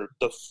River.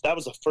 That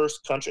was the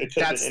first country.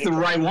 That's the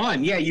right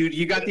one. Yeah,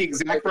 you got the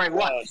exact right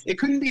one. It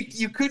couldn't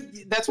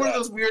be, that's one of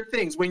those weird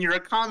things when you're a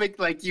comic,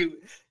 like you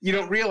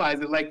don't realize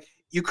it. Like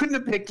You couldn't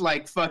have picked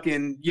like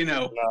fucking,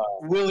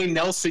 Willie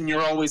Nelson,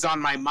 You're Always on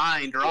My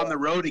Mind, or On the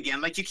Road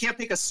Again. Like, you can't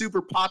pick a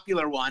super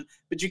popular one,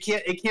 but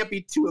it can't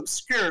be too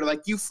obscure.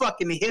 Like, you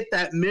fucking hit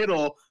that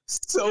middle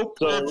so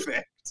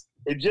perfect.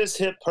 It just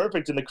hit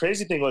perfect. And the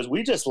crazy thing was,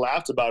 we just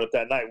laughed about it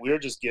that night. We were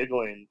just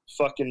giggling.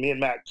 Fucking me and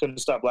Matt couldn't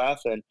stop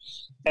laughing.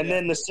 And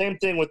then the same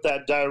thing with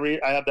that diarrhea.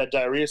 I have that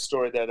diarrhea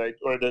story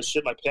or the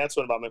shit my pants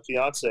went about my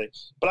fiance.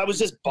 But I was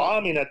just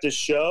bombing at this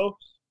show.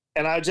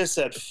 And I just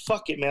said,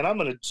 fuck it, man. I'm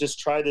going to just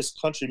try this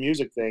country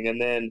music thing.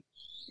 And then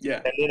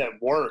it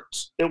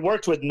worked. It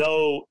worked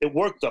it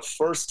worked the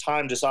first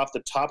time just off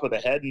the top of the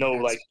head. No,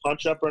 like,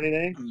 punch up or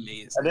anything.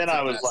 Amazing. And then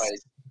I was like,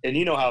 and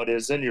you know how it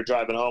is. Then you're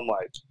driving home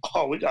like,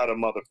 oh, we got a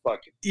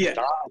motherfucking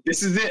job.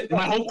 This is it.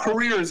 My whole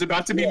career is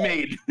about to be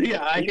made.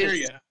 Yeah, I hear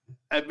you.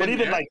 But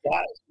even like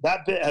that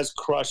bit has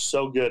crushed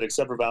so good,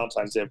 except for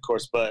Valentine's Day, of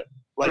course. But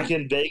like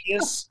in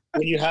Vegas,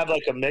 when you have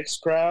like a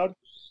mixed crowd,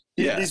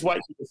 these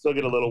white people still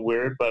get a little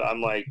weird. But I'm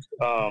like,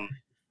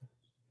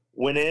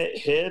 when it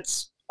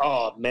hits,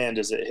 oh man,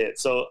 does it hit?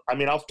 So I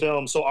mean, I'll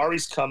film. So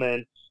Ari's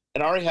coming,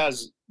 and Ari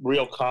has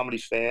real comedy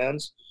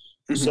fans.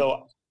 Mm-hmm.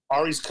 So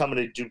Ari's coming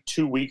to do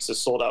 2 weeks of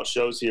sold out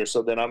shows here.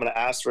 So then I'm going to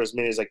ask for as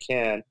many as I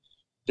can.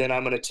 Then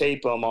I'm going to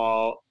tape them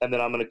all. And then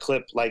I'm going to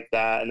clip like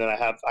that. And then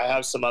I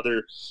have some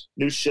other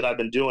new shit I've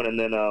been doing. And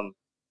then, I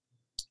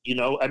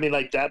mean,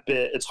 like that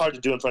bit, it's hard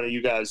to do in front of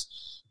you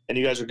guys. And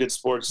you guys are good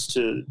sports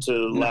to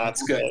laugh.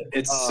 It's good.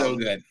 It's so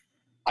good.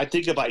 I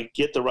think if I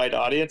get the right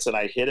audience and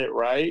I hit it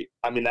right,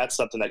 I mean, that's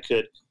something that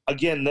could,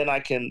 again, then I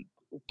can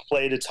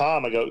play to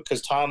Tom. I go,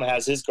 because Tom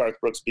has his Garth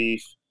Brooks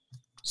beef.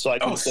 So I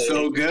can say,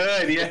 so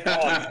good.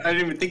 Yeah. I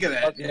didn't even think of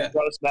that. Yeah.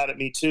 Brother's mad at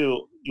me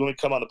too. You want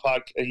to come on the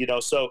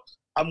podcast, so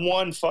I'm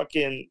one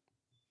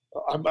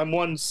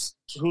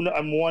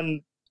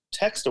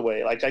text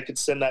away. Like I could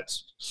send that.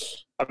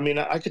 I mean,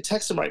 I could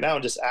text him right now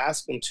and just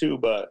ask him too,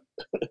 but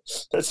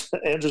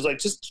Andrew's like,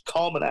 just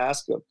call him and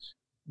ask him.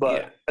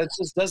 But it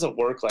just doesn't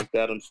work like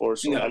that,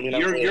 unfortunately. No, I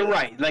mean, you're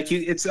right. Like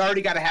it's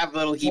already got to have a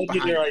little heat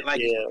behind it.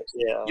 Like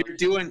you're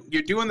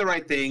doing the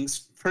right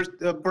things. First,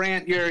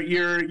 Brandt,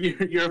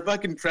 you're a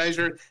fucking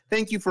treasure.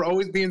 Thank you for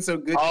always being so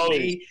good to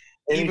me.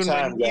 Even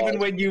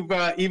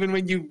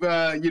when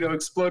you've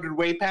exploded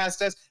way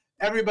past us.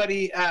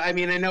 Everybody, I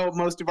mean, I know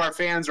most of our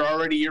fans are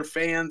already your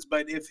fans,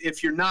 but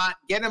if you're not,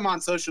 get them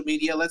on social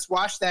media. Let's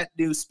watch that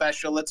new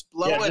special. Let's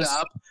blow it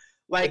up.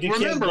 Like,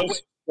 remember.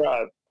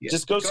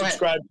 Just go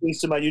subscribe,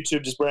 please, to my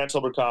YouTube, just Brandt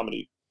Tobler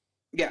Comedy.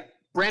 Yeah,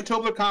 Brandt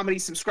Tobler Comedy.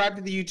 Subscribe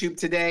to the YouTube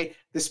today.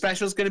 The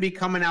special is going to be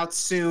coming out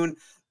soon.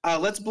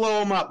 Let's blow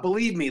them up.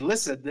 Believe me.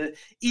 Listen,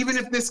 even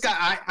if this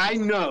guy, I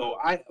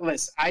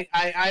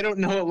don't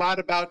know a lot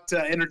about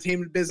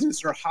entertainment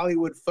business or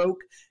Hollywood folk,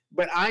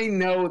 but I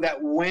know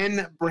that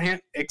when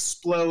Brandt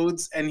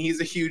explodes and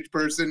he's a huge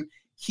person,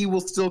 he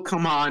will still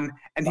come on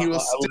and he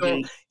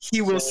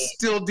will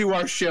still do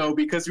our show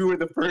because we were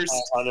the first.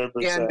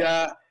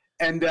 100%.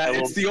 And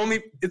it's the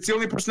only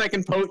person I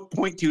can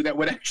point to that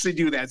would actually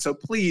do that. So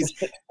please,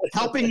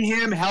 helping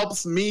him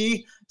helps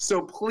me.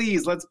 So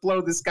please, let's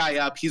blow this guy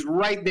up. He's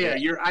right there.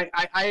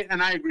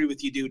 I agree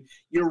with you, dude.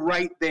 You're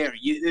right there.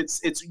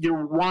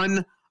 You're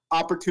one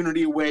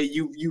opportunity away.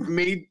 You've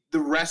made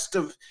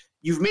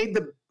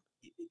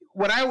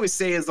what I always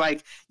say is,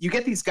 like, you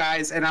get these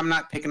guys, and I'm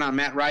not picking on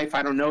Matt Rife.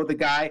 I don't know the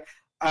guy,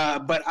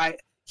 but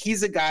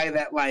he's a guy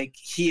that, like,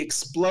 he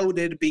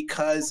exploded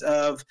because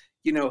of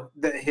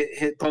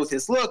both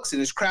his looks and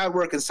his crowd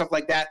work and stuff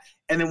like that.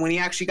 And then when he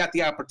actually got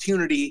the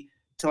opportunity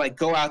to, like,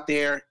 go out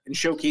there and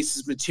showcase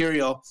his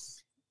material,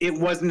 it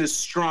wasn't as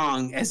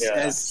strong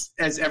as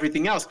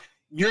everything else.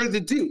 You're the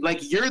dude.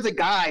 Like, you're the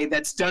guy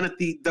that's done it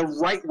the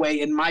right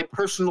way, in my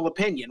personal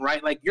opinion,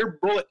 right? Like, you're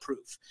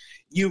bulletproof.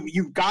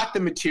 You've got the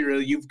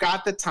material, you've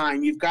got the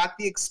time, you've got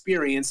the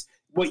experience.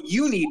 What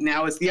you need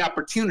now is the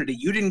opportunity.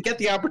 You didn't get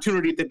the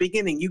opportunity at the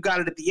beginning, you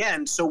got it at the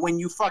end. So when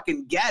you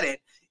fucking get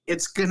it,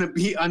 it's gonna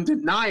be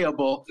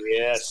undeniable.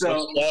 Yeah.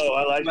 So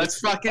let's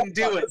fucking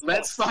do it.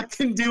 Let's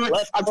fucking do it.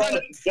 I'm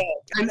trying to,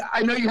 and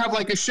I know you have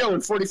like a show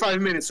in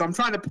 45 minutes, so I'm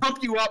trying to pump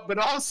you up, but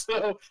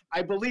also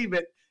I believe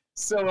it.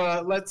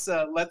 So let's.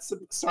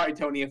 Sorry,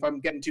 Tony, if I'm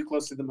getting too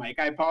close to the mic.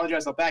 I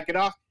apologize. I'll back it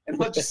off, and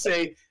let's just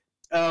say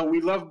we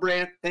love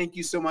Brandt. Thank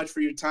you so much for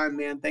your time,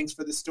 man. Thanks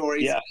for the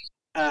stories. Yeah.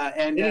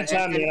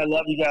 Anytime, man. I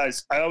love you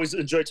guys. I always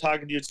enjoy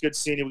talking to you. It's good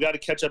seeing you. We got to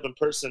catch up in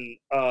person.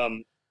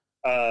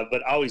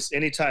 But always,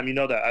 anytime, you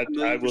know that I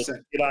will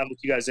get on with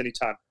you guys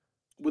anytime.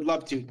 Would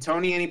love to.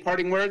 Tony, any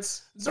parting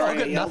words? Sorry, I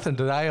got nothing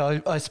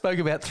today. I spoke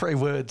about 3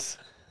 words.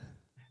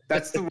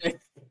 That's the way.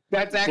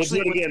 That's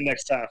actually. We'll do it again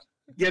next time.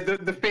 Yeah,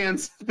 the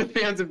fans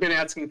have been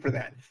asking for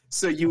that,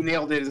 so you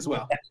nailed it as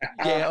well.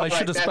 Yeah, I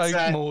should have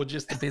spoken more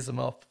just to piss them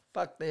off.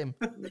 Fuck them.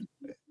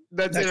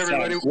 That's it,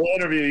 everybody. We'll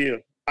interview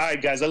you. All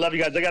right, guys. I love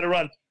you guys. I got to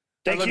run.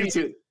 Thank you. I love you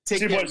too.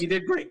 Take care. You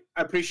did great.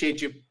 I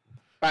appreciate you.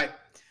 Bye.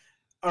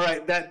 All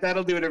right,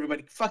 that'll do it,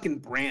 everybody. Fucking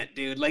Brandt,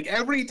 dude. Like,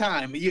 every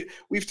time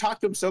we've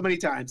talked to him so many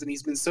times, and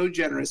he's been so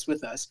generous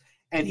with us,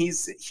 and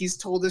he's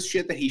told us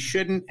shit that he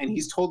shouldn't, and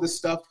he's told us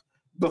stuff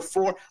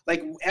before,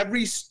 like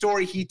every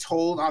story he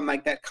told on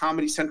like that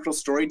Comedy Central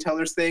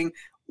Storytellers thing,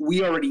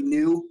 we already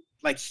knew.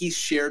 Like he's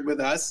shared with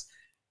us.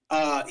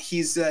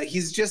 He's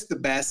just the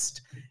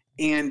best,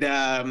 and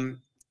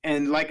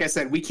like I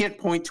said, we can't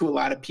point to a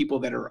lot of people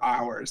that are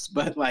ours,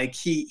 but like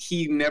he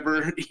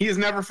has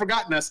never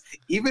forgotten us,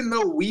 even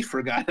though we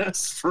forgot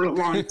us for a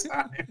long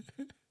time.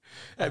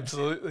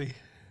 Absolutely.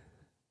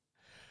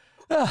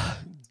 All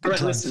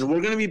right, listen,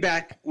 we're gonna be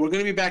back. We're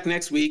gonna be back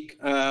next week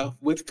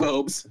with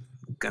Phobes.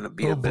 Gonna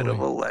be a bit of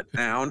a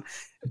letdown,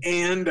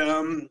 and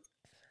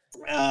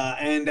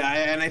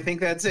I think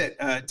that's it.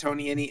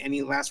 Tony,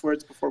 any last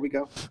words before we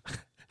go?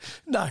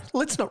 No,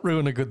 let's not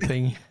ruin a good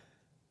thing.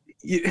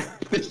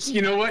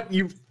 You know what?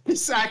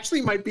 This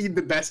actually might be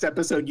the best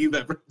episode you've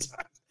ever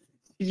done.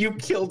 You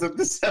killed it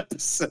this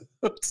episode.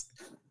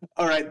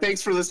 All right,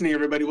 thanks for listening,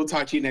 everybody. We'll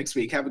talk to you next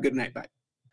week. Have a good night. Bye.